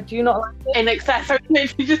excess. If I do not like it, In excess, I was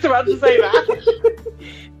literally just about to say that.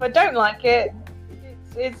 if I don't like it,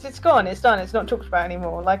 it's gone. It's done. It's not talked about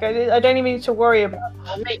anymore. Like I don't even need to worry about.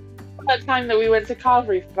 Oh, mate, that time that we went to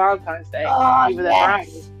Calvary for Valentine's Day, Oh, we were there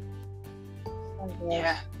yes. around.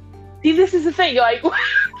 Yeah. See, this is the thing, like,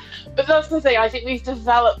 but that's the thing. I think we've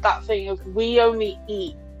developed that thing of we'll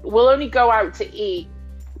only go out to eat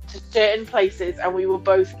to certain places, and we will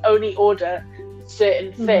both only order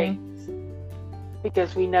certain things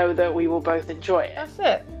because we know that we will both enjoy it. That's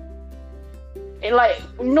it. Like,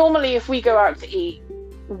 normally, if we go out to eat,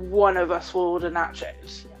 one of us will order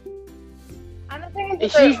nachos. And the thing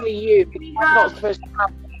is, It's usually you, because you're not supposed to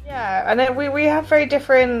have. Yeah, and then we have very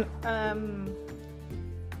different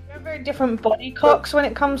body clocks when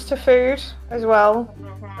it comes to food as well.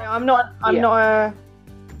 So I'm not a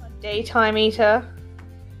daytime eater.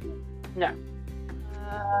 No.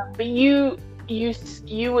 But you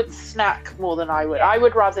would snack more than I would. I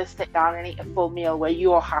would rather sit down and eat a full meal where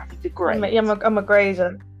you are happy to graze. I'm a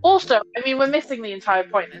grazer. Also, I mean, we're missing the entire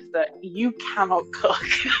point is that you cannot cook,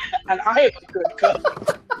 and I am a good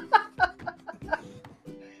cook.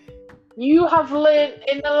 You have learned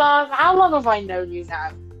in the last... How long have I known you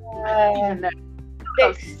now? I don't even know.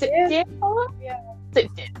 6 years? Yeah.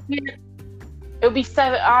 6 years. It'll be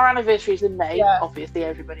 7. Our anniversary is in May, obviously,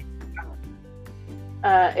 everybody.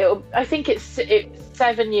 I think it's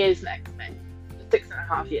 7 years next May.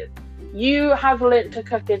 6.5 years. You have learnt to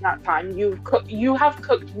cook in that time. You have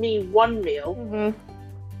cooked me one meal. Mm-hmm.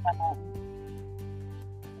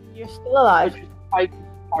 You're still alive. Which was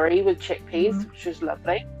curry with chickpeas, which was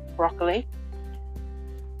lovely. Broccoli.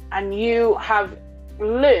 And you have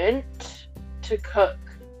learnt to cook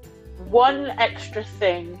one extra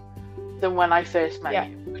thing than when I first met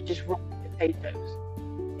you, which is raw potatoes.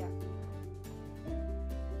 Yeah.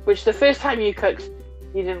 Which the first time you cooked,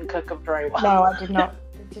 you didn't cook them very well. No, I did not.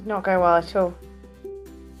 It did not go well at all.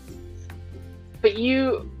 But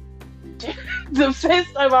the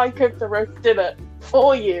first time I cooked a roast dinner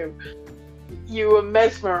for you, you were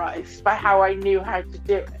mesmerised by how I knew how to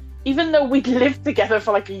do it. Even though we'd lived together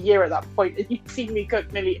for like a year at that point, and you'd seen me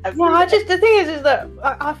cook nearly every day. The thing is that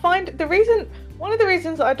I find one of the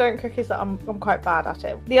reasons that I don't cook is that I'm quite bad at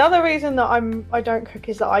it. The other reason that I don't cook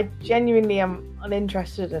is that I genuinely am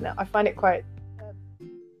uninterested in it. I find it quite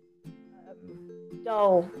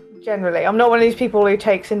dull. Generally, I'm not one of these people who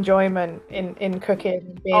takes enjoyment in cooking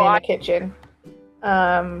and being in the kitchen.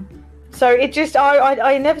 So it just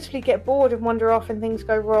I inevitably get bored and wander off, and things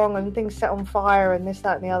go wrong, and things set on fire, and this,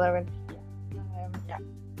 that, and the other,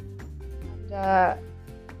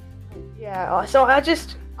 So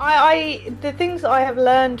the things that I have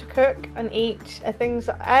learned to cook and eat are things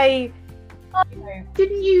that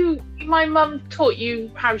my mum taught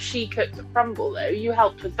you how she cooked a crumble though. You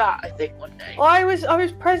helped with that, I think, one day. I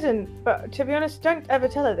was present, but to be honest, don't ever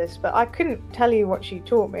tell her this, but I couldn't tell you what she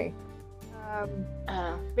taught me.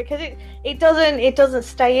 Because it doesn't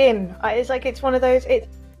stay in. It's one of those.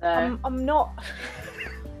 I'm not.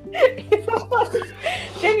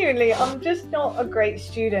 Genuinely, I'm just not a great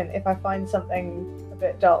student if I find something a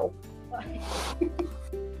bit dull.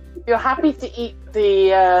 You're happy to eat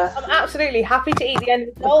the. I'm absolutely happy to eat the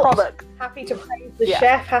end result. The product. Happy to praise the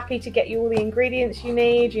chef. Happy to get you all the ingredients you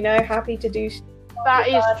need. Happy to do. That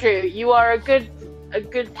is true. You are a good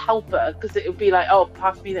helper, because it would be like, oh,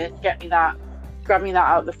 pass me this, get me that. Grab me that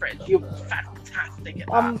out of the fridge. You're fantastic at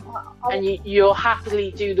that. And you'll happily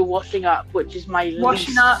do the washing up, which is my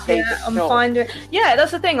washing least up. favorite I'm job. fine doing. Yeah, that's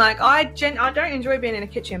the thing. Like I don't enjoy being in a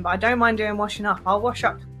kitchen, but I don't mind doing washing up. I'll wash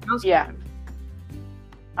up.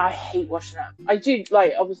 I hate washing up. I do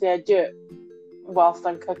obviously I do it whilst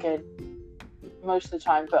I'm cooking most of the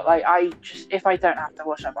time, but if I don't have to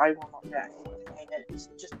wash up, I will not do anything. It's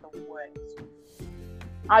just the worst.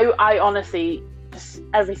 I honestly. Just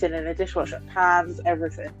everything in a dishwasher, pans,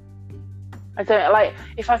 everything. I don't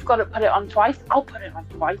if I've got to put it on twice, I'll put it on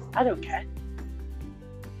twice. I don't care.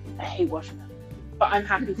 I hate washing them, but I'm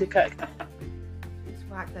happy to cook.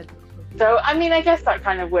 So I mean, I guess that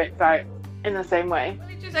kind of works out in the same way.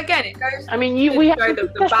 It just it goes. I mean, we have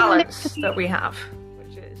the balance that we have,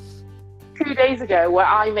 which is 2 days ago where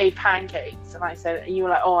I made pancakes, and I said, and you were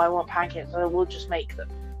like, "Oh, I want pancakes," so we'll just make them.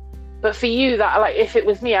 But for you, that if it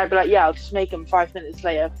was me, I'd be like, yeah, I'll just make them. 5 minutes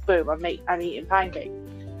later, boom, I'm eating pancakes.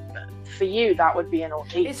 But for you, that would be an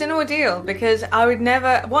ordeal. It's an ordeal because I would never.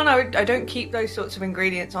 I don't keep those sorts of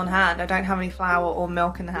ingredients on hand. I don't have any flour or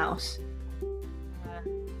milk in the house.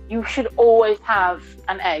 You should always have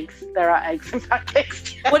an egg. There are eggs in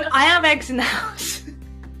pancakes. Well, I have eggs in the house.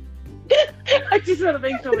 I just want to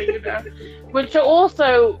make sure that you know. Which are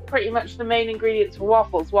also pretty much the main ingredients for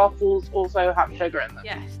waffles. Waffles also have sugar in them.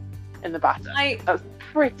 Yes. In the batter. That's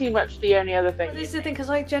pretty much the only other thing. Well, this is the thing, because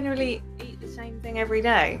I generally eat the same thing every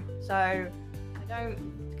day, so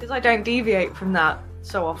I don't deviate from that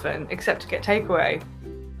so often, except to get takeaway.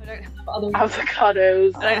 I don't have other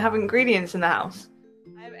avocados. I don't have ingredients in the house.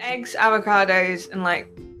 I have eggs, avocados, and a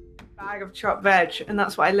bag of chopped veg, and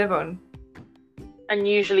that's what I live on. And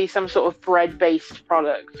usually some sort of bread-based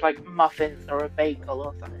product, like muffins or a bagel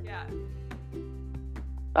or something. Yeah.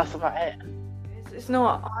 That's about it. It's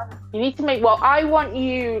not. You need to make. Well, I want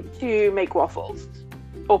you to make waffles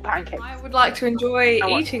or pancakes. I would like to enjoy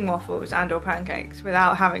eating waffles and/or pancakes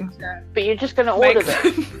without having to. But you're just going to order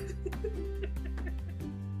them.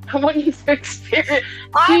 I want you to experience.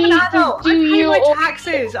 I'm an adult. I pay my all-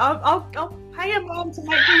 taxes. I'll pay a mom to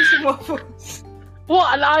make me some waffles.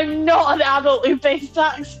 What? And I'm not an adult who pays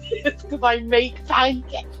taxes because I make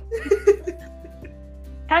pancakes.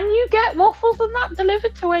 Can you get waffles and that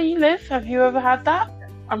delivered to where you live? Have you ever had that?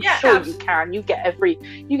 I'm sure you can. You get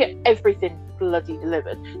everything bloody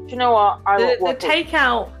delivered. Do you know what? The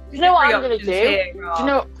takeout. Do you know what I'm gonna do? Do you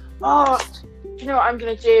know? Do you know what I'm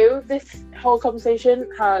gonna do? This whole conversation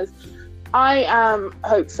has. I am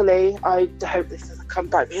hopefully. I hope this doesn't come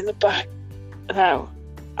bite me in the butt. No,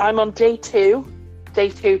 I'm on day two. Day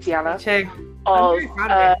two, Deanna. Day two. Of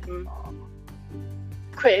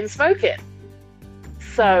quitting smoking.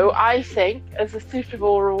 So I think, as a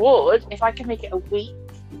suitable reward, if I can make it a week,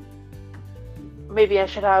 maybe I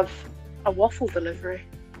should have a waffle delivery.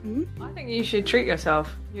 I think you should treat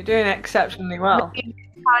yourself. You're doing exceptionally well. Maybe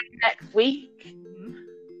next week,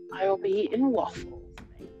 I will be eating waffles.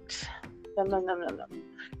 Mate. Nom, nom, nom, nom, nom.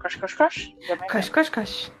 Crush, crush, crush. Crush, crush,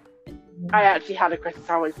 crush. I actually had a crisp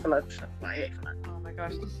sandwich for lunch. That's what I ate for lunch. Oh my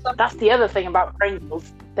gosh. That's the other thing about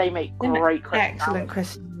Pringles. They make great crisp Excellent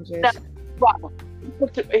crisp sandwiches. Well,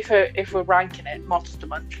 if we're ranking it, Monster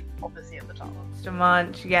Munch, obviously at the top. Monster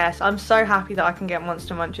Munch, yes. I'm so happy that I can get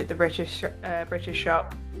Monster Munch at the British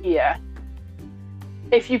shop. Yeah.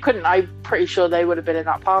 If you couldn't, I'm pretty sure they would have been in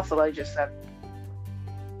that parcel I just sent.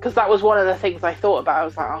 Because that was one of the things I thought about. I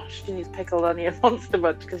was like, oh, she needs pickled onion Monster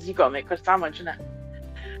Munch because you got to make crisp sandwich, innit?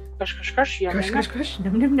 Crush, crush, crush. Yum, Crush, yum, crush, yum. crush.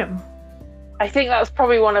 Num, num, num. I think that's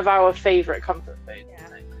probably one of our favourite comfort foods.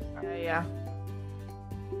 Yeah.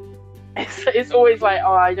 It's always like,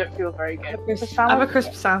 oh, I don't feel very good. Have a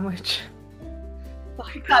crisp sandwich.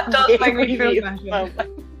 Like, that does make me feel better.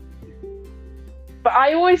 But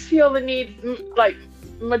I always feel the need, like,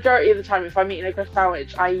 majority of the time, if I'm eating a crisp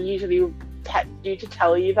sandwich, I usually text you to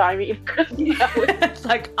tell you that I'm eating a crisp sandwich. It's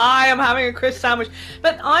like, I am having a crisp sandwich.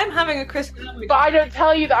 But I'm having a crisp sandwich. But I don't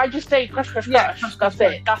tell you that. I just say crush, crush, Yeah, crush. crush, That's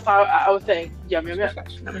it. That's our thing. Yum, yum,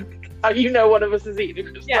 yum. You know one of us is eating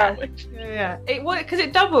a crisp sandwich. Yeah. Because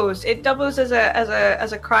it doubles. It doubles as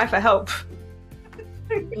a cry for help.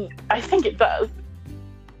 I think it does.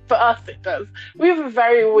 For us, it does. We have a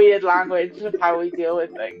very weird language of how we deal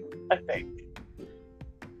with things, I think.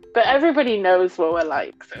 But everybody knows what we're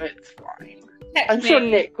like, so it's fine. I'm sure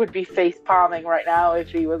Nick would be face palming right now if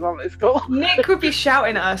he was on this call. Nick would be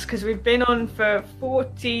shouting at us because we've been on for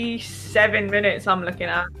 47 minutes, I'm looking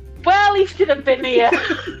at. Well, he should have been here.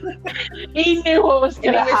 He knew what was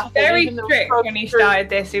going to happen. He was very strict when he started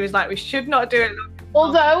this. He was like, we should not do it.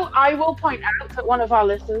 Although, I will point out that one of our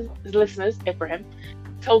listeners, Ibrahim,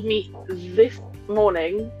 told me this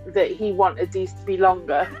morning that he wanted these to be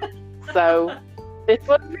longer. So, this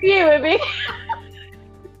one's for you, Ibby.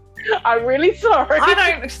 I'm really sorry.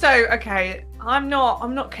 I'm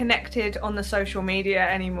not connected on the social media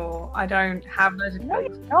anymore. I don't have those. No,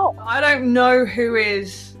 you're not. I don't know who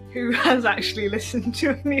has actually listened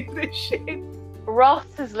to any of this shit. Ross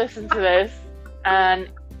has listened to this, and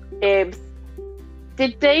Ibs.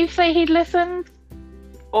 Did Dave say he'd listened?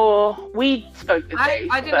 Or we spoke to Dave?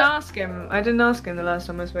 I didn't ask him. I didn't ask him the last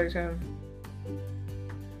time I spoke to him.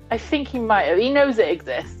 I think he might have. He knows it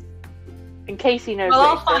exists. In case he knows well, it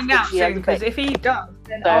I'll exists. find out soon, because if he does,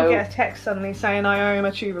 then I'll get a text suddenly saying I owe him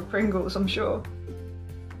a tube of Pringles, I'm sure.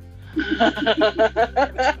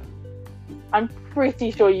 I'm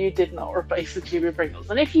pretty sure you did not replace the tube of Pringles.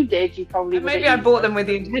 And if you did, you probably would. Maybe I bought them with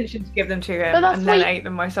the intention to give them to him and then ate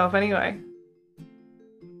them myself anyway.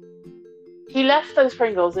 He left those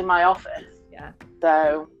Pringles in my office. Yeah.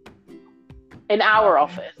 So, in our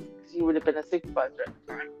office, because you would have been a supervisor at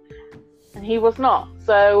the time. And he was not.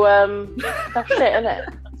 So, that's shit, isn't it?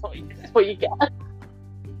 That's what you get.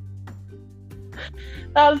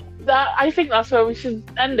 I think that's where we should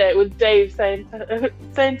end it, with Dave saying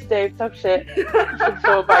to Dave, tough shit. You should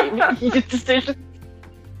feel about your decisions.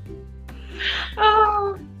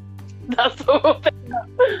 Oh, that's the whole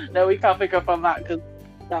thing. No, we can't pick up on that because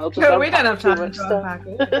that'll just. No, we don't have time to unpack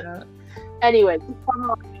all of that. Anyway,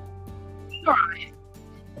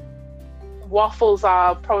 waffles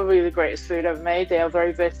are probably the greatest food ever made. They are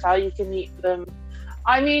very versatile. You can eat them.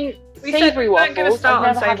 I mean, savoury waffles. We weren't going to start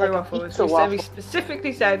on savoury like waffles. We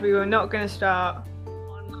specifically said we were not going to start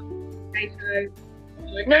on potato.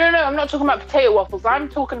 No. I'm not talking about potato waffles. I'm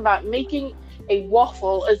talking about making a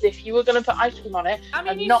waffle as if you were going to put ice cream on it. I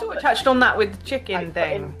mean, you sort of touched on that with the chicken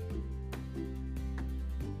thing.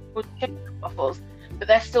 Chicken waffles, but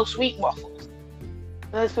they're still sweet waffles.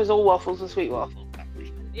 I suppose all waffles are sweet waffles.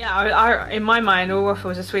 Yeah, I in my mind, all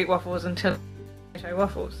waffles are sweet waffles until potato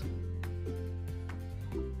waffles.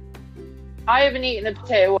 I haven't eaten a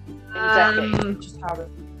potato waffle in decades. Just have it.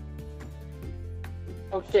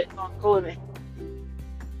 Oh shit, someone's calling me.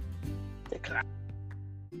 Declare.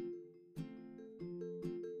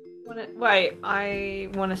 Wait, I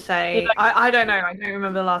want to say I don't know. I don't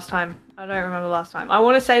remember the last time. I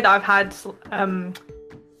want to say that I've had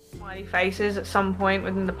smiley faces at some point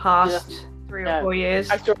within the past 3 or 4 years.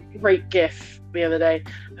 I saw a great GIF the other day.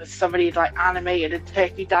 Somebody like animated a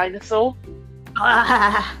turkey dinosaur,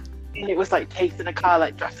 and it was like chased in a car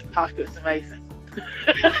like Jurassic Park. It was amazing.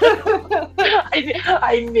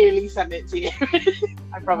 I nearly sent it to you.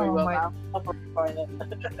 I probably will now. I'll probably find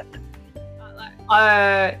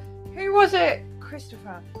it. Who was it?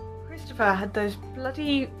 Christopher had those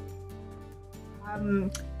bloody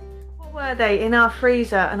what were they in our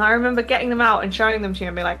freezer? And I remember getting them out and showing them to you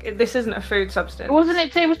and being like, "This isn't a food substance." Wasn't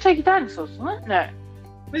it? It was turkey dinosaurs, wasn't it? No.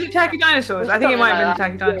 Was it turkey dinosaurs? I think it might have been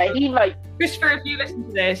turkey dinosaurs. Yeah, Christopher, if you listen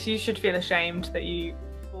to this, you should feel ashamed that you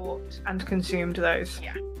bought and consumed those.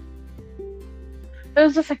 Yeah.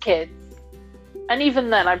 Those are for kids. And even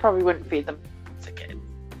then, I probably wouldn't feed them to kids.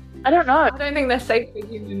 I don't know. I don't think they're safe for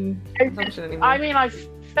human consumption anymore. I mean, I've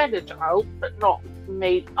fed a child, but not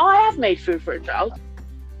made... Oh, I have made food for a child.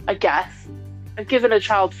 I guess. I've given a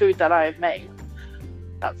child food that I have made.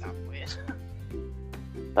 That sounds weird.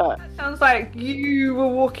 But that sounds like you were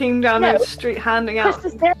walking down the street handing out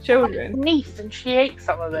to children. My niece, and she ate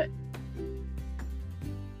some of it.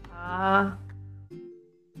 But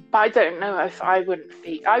I don't know if I wouldn't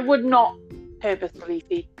feed... I would not purposefully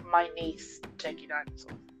feed my niece turkey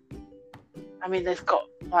dinosaurs. I mean, there's got,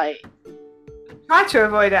 like... Try to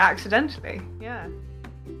avoid it accidentally, yeah.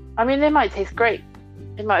 I mean, they might taste great.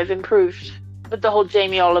 It might have improved with the whole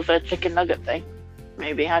Jamie Oliver chicken nugget thing.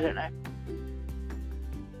 Maybe, I don't know.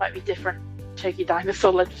 Might be different turkey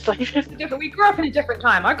dinosaur legislation. We grew up in a different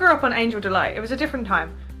time. I grew up on Angel Delight. It was a different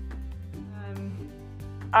time.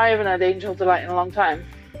 I haven't had Angel Delight in a long time.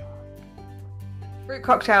 Fruit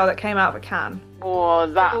cocktail that came out of a can. Or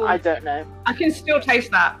that, I don't know. I can still taste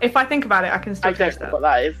that. If I think about it, I can still taste that. I don't know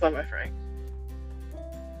what that is, I'm afraid.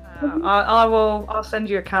 I'll send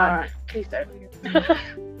you a can. Alright, please don't.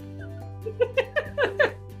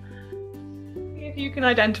 If you can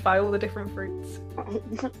identify all the different fruits.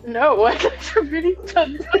 No, that's really that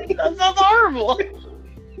sounds horrible.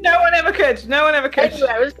 No one ever could.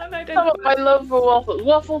 Anyway, I love for waffles.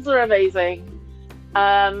 Waffles are amazing.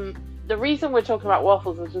 The reason we're talking about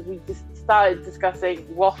waffles is because we just started discussing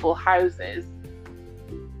Waffle Houses,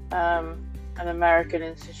 an American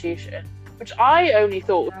institution, which I only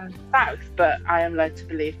thought was South, but I am led to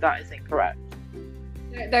believe that is incorrect.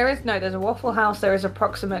 There's a Waffle House. There is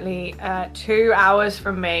approximately 2 hours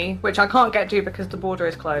from me, which I can't get to because the border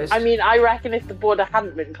is closed. I mean, I reckon if the border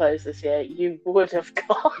hadn't been closed this year, you would have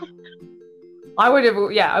gone. I would have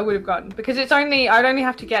gone because I'd only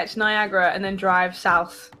have to get to Niagara and then drive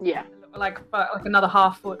south. Yeah. Like another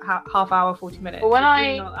half hour, 40 minutes. But when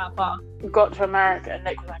I not that far. got to America,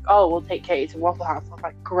 Nick was like, "Oh, we'll take Katie to Waffle House." I was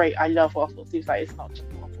like, "Great, I love waffles." He was like, "It's not just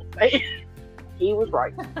waffles." He was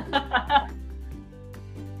right.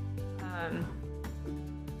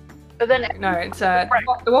 But then no, it's the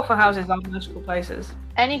Waffle Houses are magical places.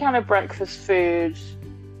 Any kind of breakfast food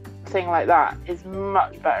thing like that is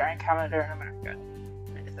much better in Canada and America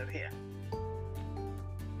than it is over here.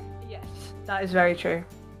 Yes, that is very true.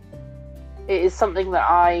 It is something that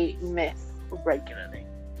I miss regularly,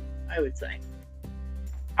 I would say.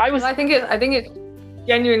 I think it's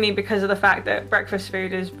genuinely because of the fact that breakfast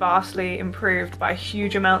food is vastly improved by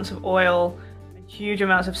huge amounts of oil, and huge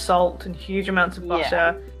amounts of salt, and huge amounts of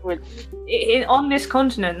butter. Which on this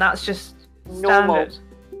continent, that's just normal. Standard.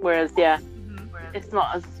 Whereas, it's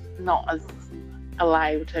not as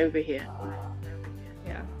allowed over here.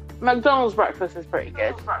 Yeah. McDonald's breakfast is pretty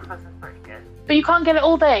good. But you can't get it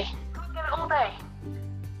all day.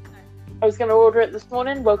 I was going to order it this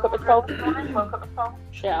morning, woke up at 12.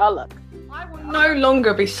 Shit, our luck. I will no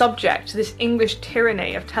longer be subject to this English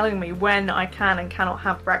tyranny of telling me when I can and cannot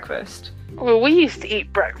have breakfast. Well, we used to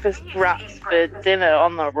eat breakfast wraps for dinner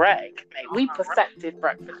on the reg, mate. We perfected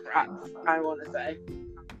breakfast wraps, I want to say.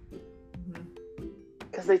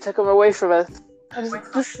 Because they took them away from us.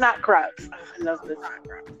 The snack wraps. Oh, I love the snack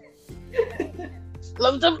wraps.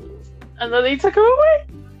 Loved them. And then they took them away.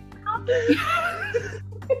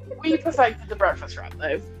 We perfected the breakfast wrap,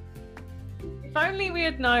 though. If only we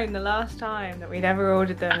had known the last time that we'd ever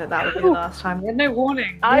ordered them that would be the last time. We had no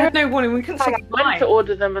warning. We couldn't say goodbye. I went to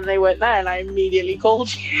order them and they weren't there, and I immediately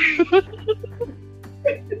called you.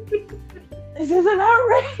 This is an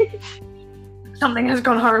outrage. Something has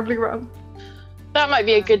gone horribly wrong. That might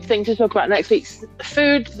be a good thing to talk about next week.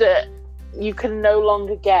 Food that you can no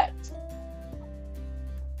longer get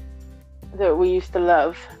that we used to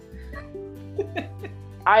love.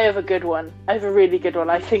 I have a good one. I have a really good one.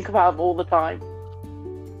 I think about them all the time.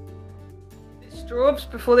 Straws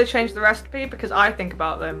before they changed the recipe, because I think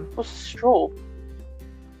about them. What's straw? Do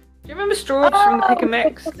you remember straws from the Pick and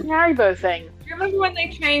Mix? The Haribo thing. Do you remember when they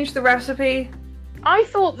changed the recipe? I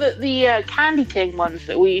thought that the Candy King ones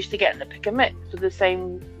that we used to get in the Pick and Mix were the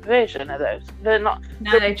same version of those. They're not.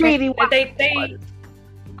 No, they really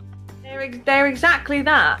they're exactly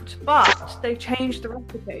that, but they changed the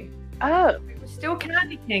recipe. Oh. It was still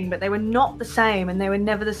Candy King, but they were not the same, and they were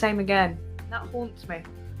never the same again. That haunts me.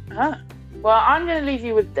 Oh. Well, I'm going to leave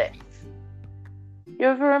you with this. You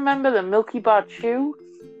ever remember the Milky Bar Chew?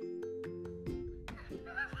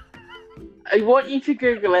 I want you to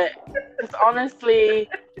Google it. Because honestly,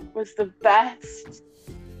 it was the best.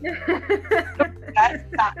 Best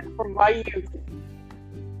snack from my youth.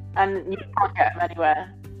 And you can't get them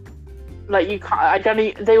anywhere. Like, you can't. I don't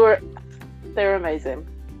even, they were amazing.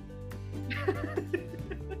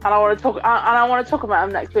 And I want to talk about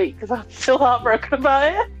them next week because I'm still heartbroken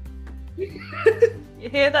about it. You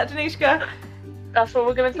hear that, Danishka? That's what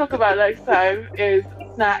we're going to talk about next time, is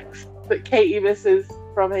snacks that Katie misses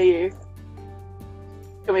from her youth.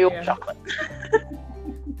 It's going to be all chocolate.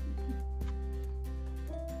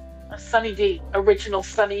 A Sunny D, original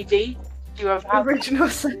Sunny D. Do you have original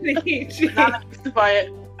Sunny D? Nana used to buy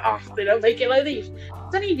it. Oh, they don't make it like these.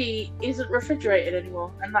 Sunny D isn't refrigerated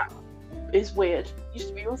anymore, and that is weird. It used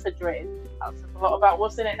to be refrigerated. That says a lot about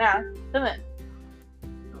what's in it now, doesn't it?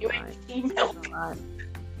 You ain't tea milk.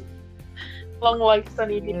 Long life,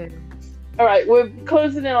 Sunny D. Yeah. Alright, we're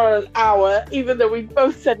closing in on an hour, even though we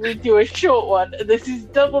both said we'd do a short one, and this is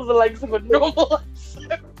double the length of a normal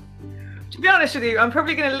episode. To be honest with you, I'm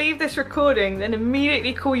probably going to leave this recording, then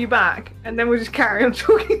immediately call you back, and then we'll just carry on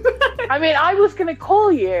talking about it. I mean, I was going to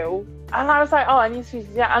call you, and I was like, oh, I need to,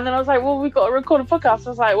 yeah. And then I was like, well, we've got to record a podcast.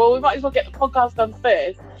 I was like, well, we might as well get the podcast done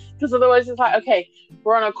first, because otherwise it's like, okay,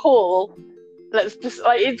 we're on a call. Let's just,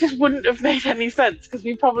 like, it just wouldn't have made any sense, because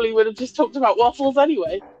we probably would have just talked about waffles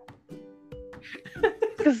anyway.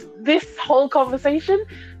 Because this whole conversation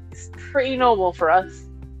is pretty normal for us.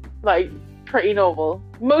 Like, pretty normal.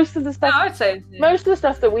 Most of the stuff, I would say most of the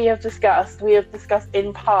stuff that we have discussed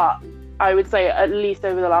in part, I would say, at least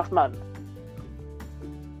over the last month.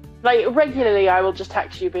 Like, regularly I will just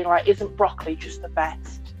text you being like, isn't broccoli just the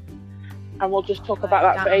best? And we'll just talk about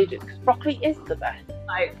that for ages, because broccoli is the best.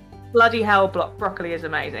 Like, bloody hell, broccoli is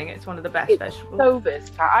amazing. It's one of the best vegetables. So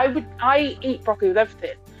versatile. I eat broccoli with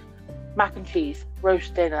everything. Mac and cheese,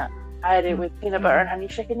 roast dinner. I had it with peanut butter and honey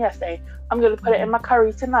chicken yesterday. I'm going to put it in my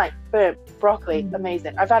curry tonight. Boom. Broccoli,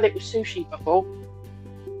 amazing. I've had it with sushi before.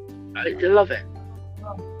 I love it.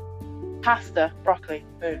 Pasta, broccoli,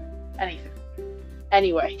 boom. Anything.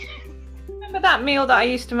 Anyway. Remember that meal that I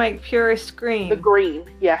used to make, Purist Green? The green,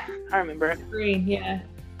 yeah. I remember it. Green, yeah.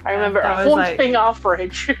 I remember haunting our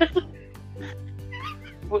fridge. It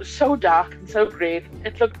was so dark and so green.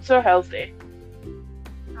 It looked so healthy.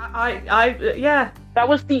 Yeah. That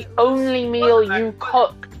was the only meal you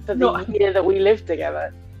cooked for the year that we lived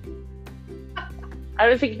together. I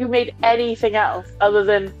don't think you made anything else other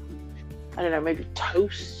than, I don't know, maybe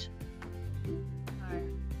toast.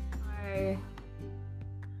 No.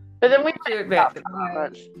 But then we do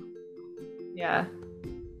much. Yeah.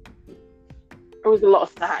 There was a lot of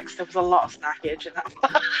snacks. There was a lot of snackage in that.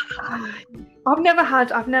 I've never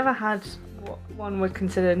had what one would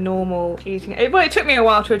consider normal eating. It took me a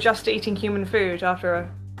while to adjust to eating human food after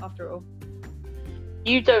all.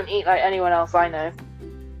 You don't eat like anyone else I know,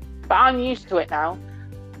 but I'm used to it now.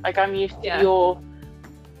 Like, I'm used to your,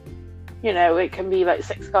 you know, it can be like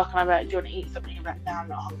 6 o'clock and I'm like, do you want to eat something? You're like, no, I'm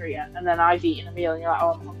not hungry yet. And then I've eaten a meal and you're like,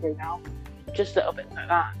 oh, I'm hungry now. Just a little bit like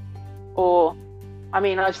that. Or, I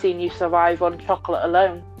mean, I've seen you survive on chocolate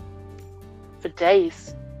alone for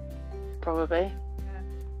days, probably.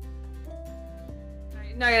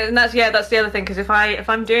 No, and that's the other thing, because if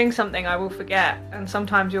I'm doing something, I will forget, and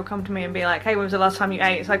sometimes you'll come to me and be like, hey, when was the last time you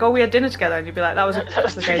ate? It's like, oh, we had dinner together, and you'd be like, that was a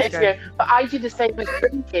couple of days ago. But I do the same with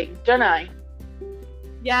drinking, don't I?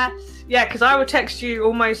 Yes, yeah, because I would text you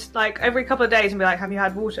almost like every couple of days and be like, have you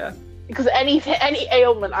had water? Because any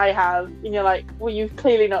ailment I have, and you're like, well, you've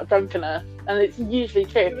clearly not drunk enough, and it's usually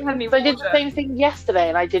true. So I did the same thing yesterday,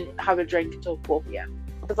 and I didn't have a drink until 4 p.m.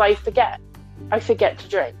 because I forget to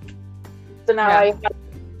drink. So now I have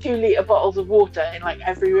 2-litre bottles of water in like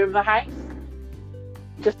every room of the house,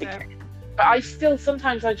 just in case. But I still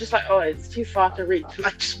sometimes I'm just like, oh, it's too far to reach, and I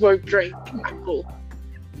just won't drink at all.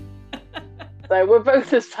 So we're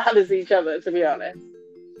both as bad as each other, to be honest.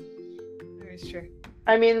 That is true.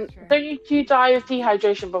 I mean, don't you die of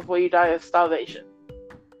dehydration before you die of starvation?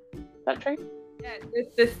 Is that true? Yeah,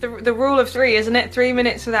 The rule of 3, isn't it? 3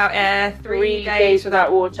 minutes without air, 3 days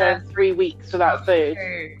without water, and 3 weeks without food.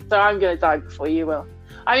 So I'm gonna die before you will.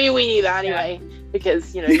 I mean, we knew that anyway,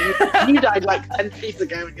 because you died like centuries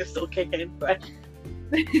ago and you're still kicking. So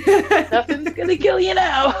nothing's gonna kill you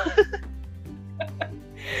now.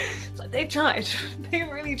 So they tried. They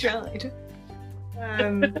really tried.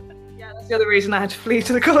 Yeah, that's the other reason I had to flee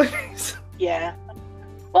to the colonies. Yeah.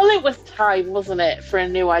 Well, it was time, wasn't it, for a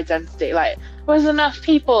new identity? Like, there was enough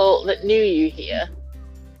people that knew you here.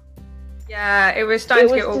 Yeah, it was starting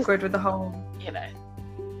to get awkward with the whole,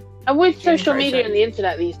 And with social media and the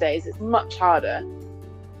internet these days, it's much harder.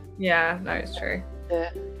 Yeah, no, it's true.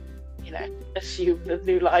 To, assume the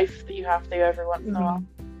new life that you have to every once in a while.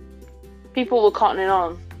 People will cotton it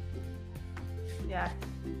on. Yeah.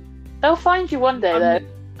 They'll find you one day, though.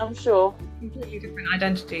 I'm sure. Completely different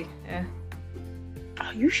identity, yeah. Oh,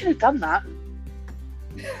 you should have done that.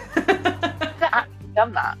 You should have actually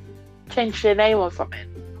done that. Changed your name or something.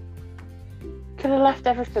 Could have left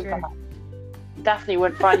everything behind. Daphne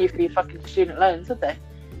wouldn't find you for your fucking student loans, would they?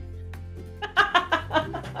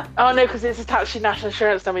 Oh no, because it's attached to your national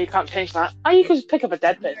insurance number, you can't change that. Oh, you could just pick up a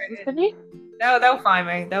dead person, couldn't you? They'll find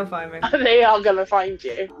me. They'll find me. They are going to find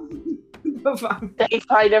you. They'll find me. They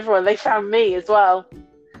find everyone. They found me as well.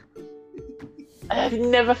 I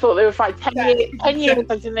never thought they would find 10 years I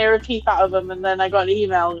didn't hear a peep out of them, and then I got an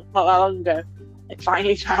email not that long ago. They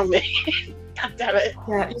finally found me. God damn it.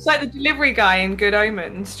 Yeah, it's like the delivery guy in Good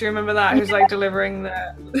Omens. Do you remember that? Who's like delivering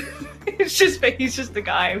the... he's just the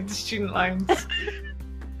guy with the student loans.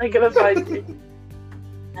 They're going to find you.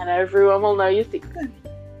 And everyone will know your secret.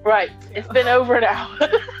 Right, it's been over an hour.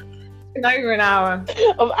 It's been over an hour.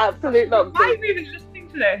 Of absolute nonsense. Why are you even listening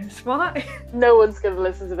to this? What? No one's going to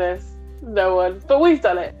listen to this. No one. But we've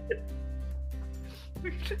done it.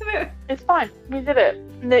 We've done it. It's fine. We did it.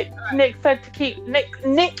 Nick said to keep...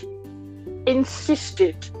 Nick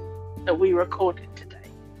insisted that we recorded today.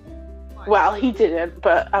 Well, he didn't,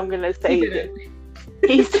 but I'm going to say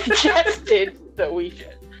he suggested that we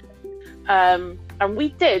should. And we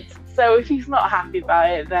did. So if he's not happy about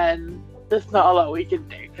it, then there's not a lot we can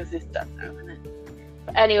do because it's done now, isn't it?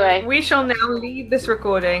 But anyway. We shall now leave this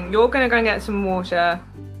recording. You're going to go and get some water.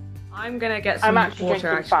 I'm going to get some water. I'm actually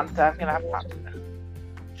drinking Fanta. I'm going to have Fanta.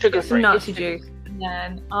 Sugar-free. Nutty juice.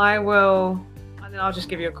 And then I'll just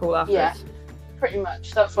give you a call afterwards. Yeah, pretty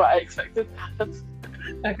much. That's what I expected to happen.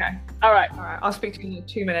 Okay. All right. I'll speak to you in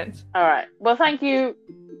 2 minutes. All right. Well, thank you,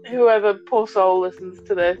 whoever poor soul listens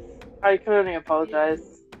to this. I can only apologise.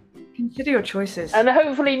 Consider your choices. And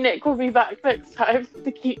hopefully Nick will be back next time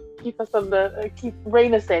to keep us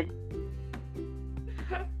rein us in.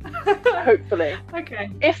 Hopefully. Okay.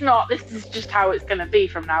 If not, this is just how it's going to be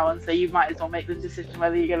from now on, so you might as well make the decision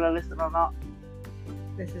whether you're going to listen or not.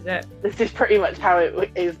 This is it. This is pretty much how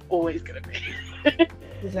it is always going to be. This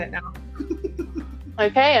is it now.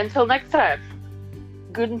 Okay, until next time.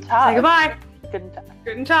 Guten Tag. Say goodbye. Guten Tag.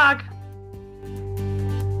 Guten Tag.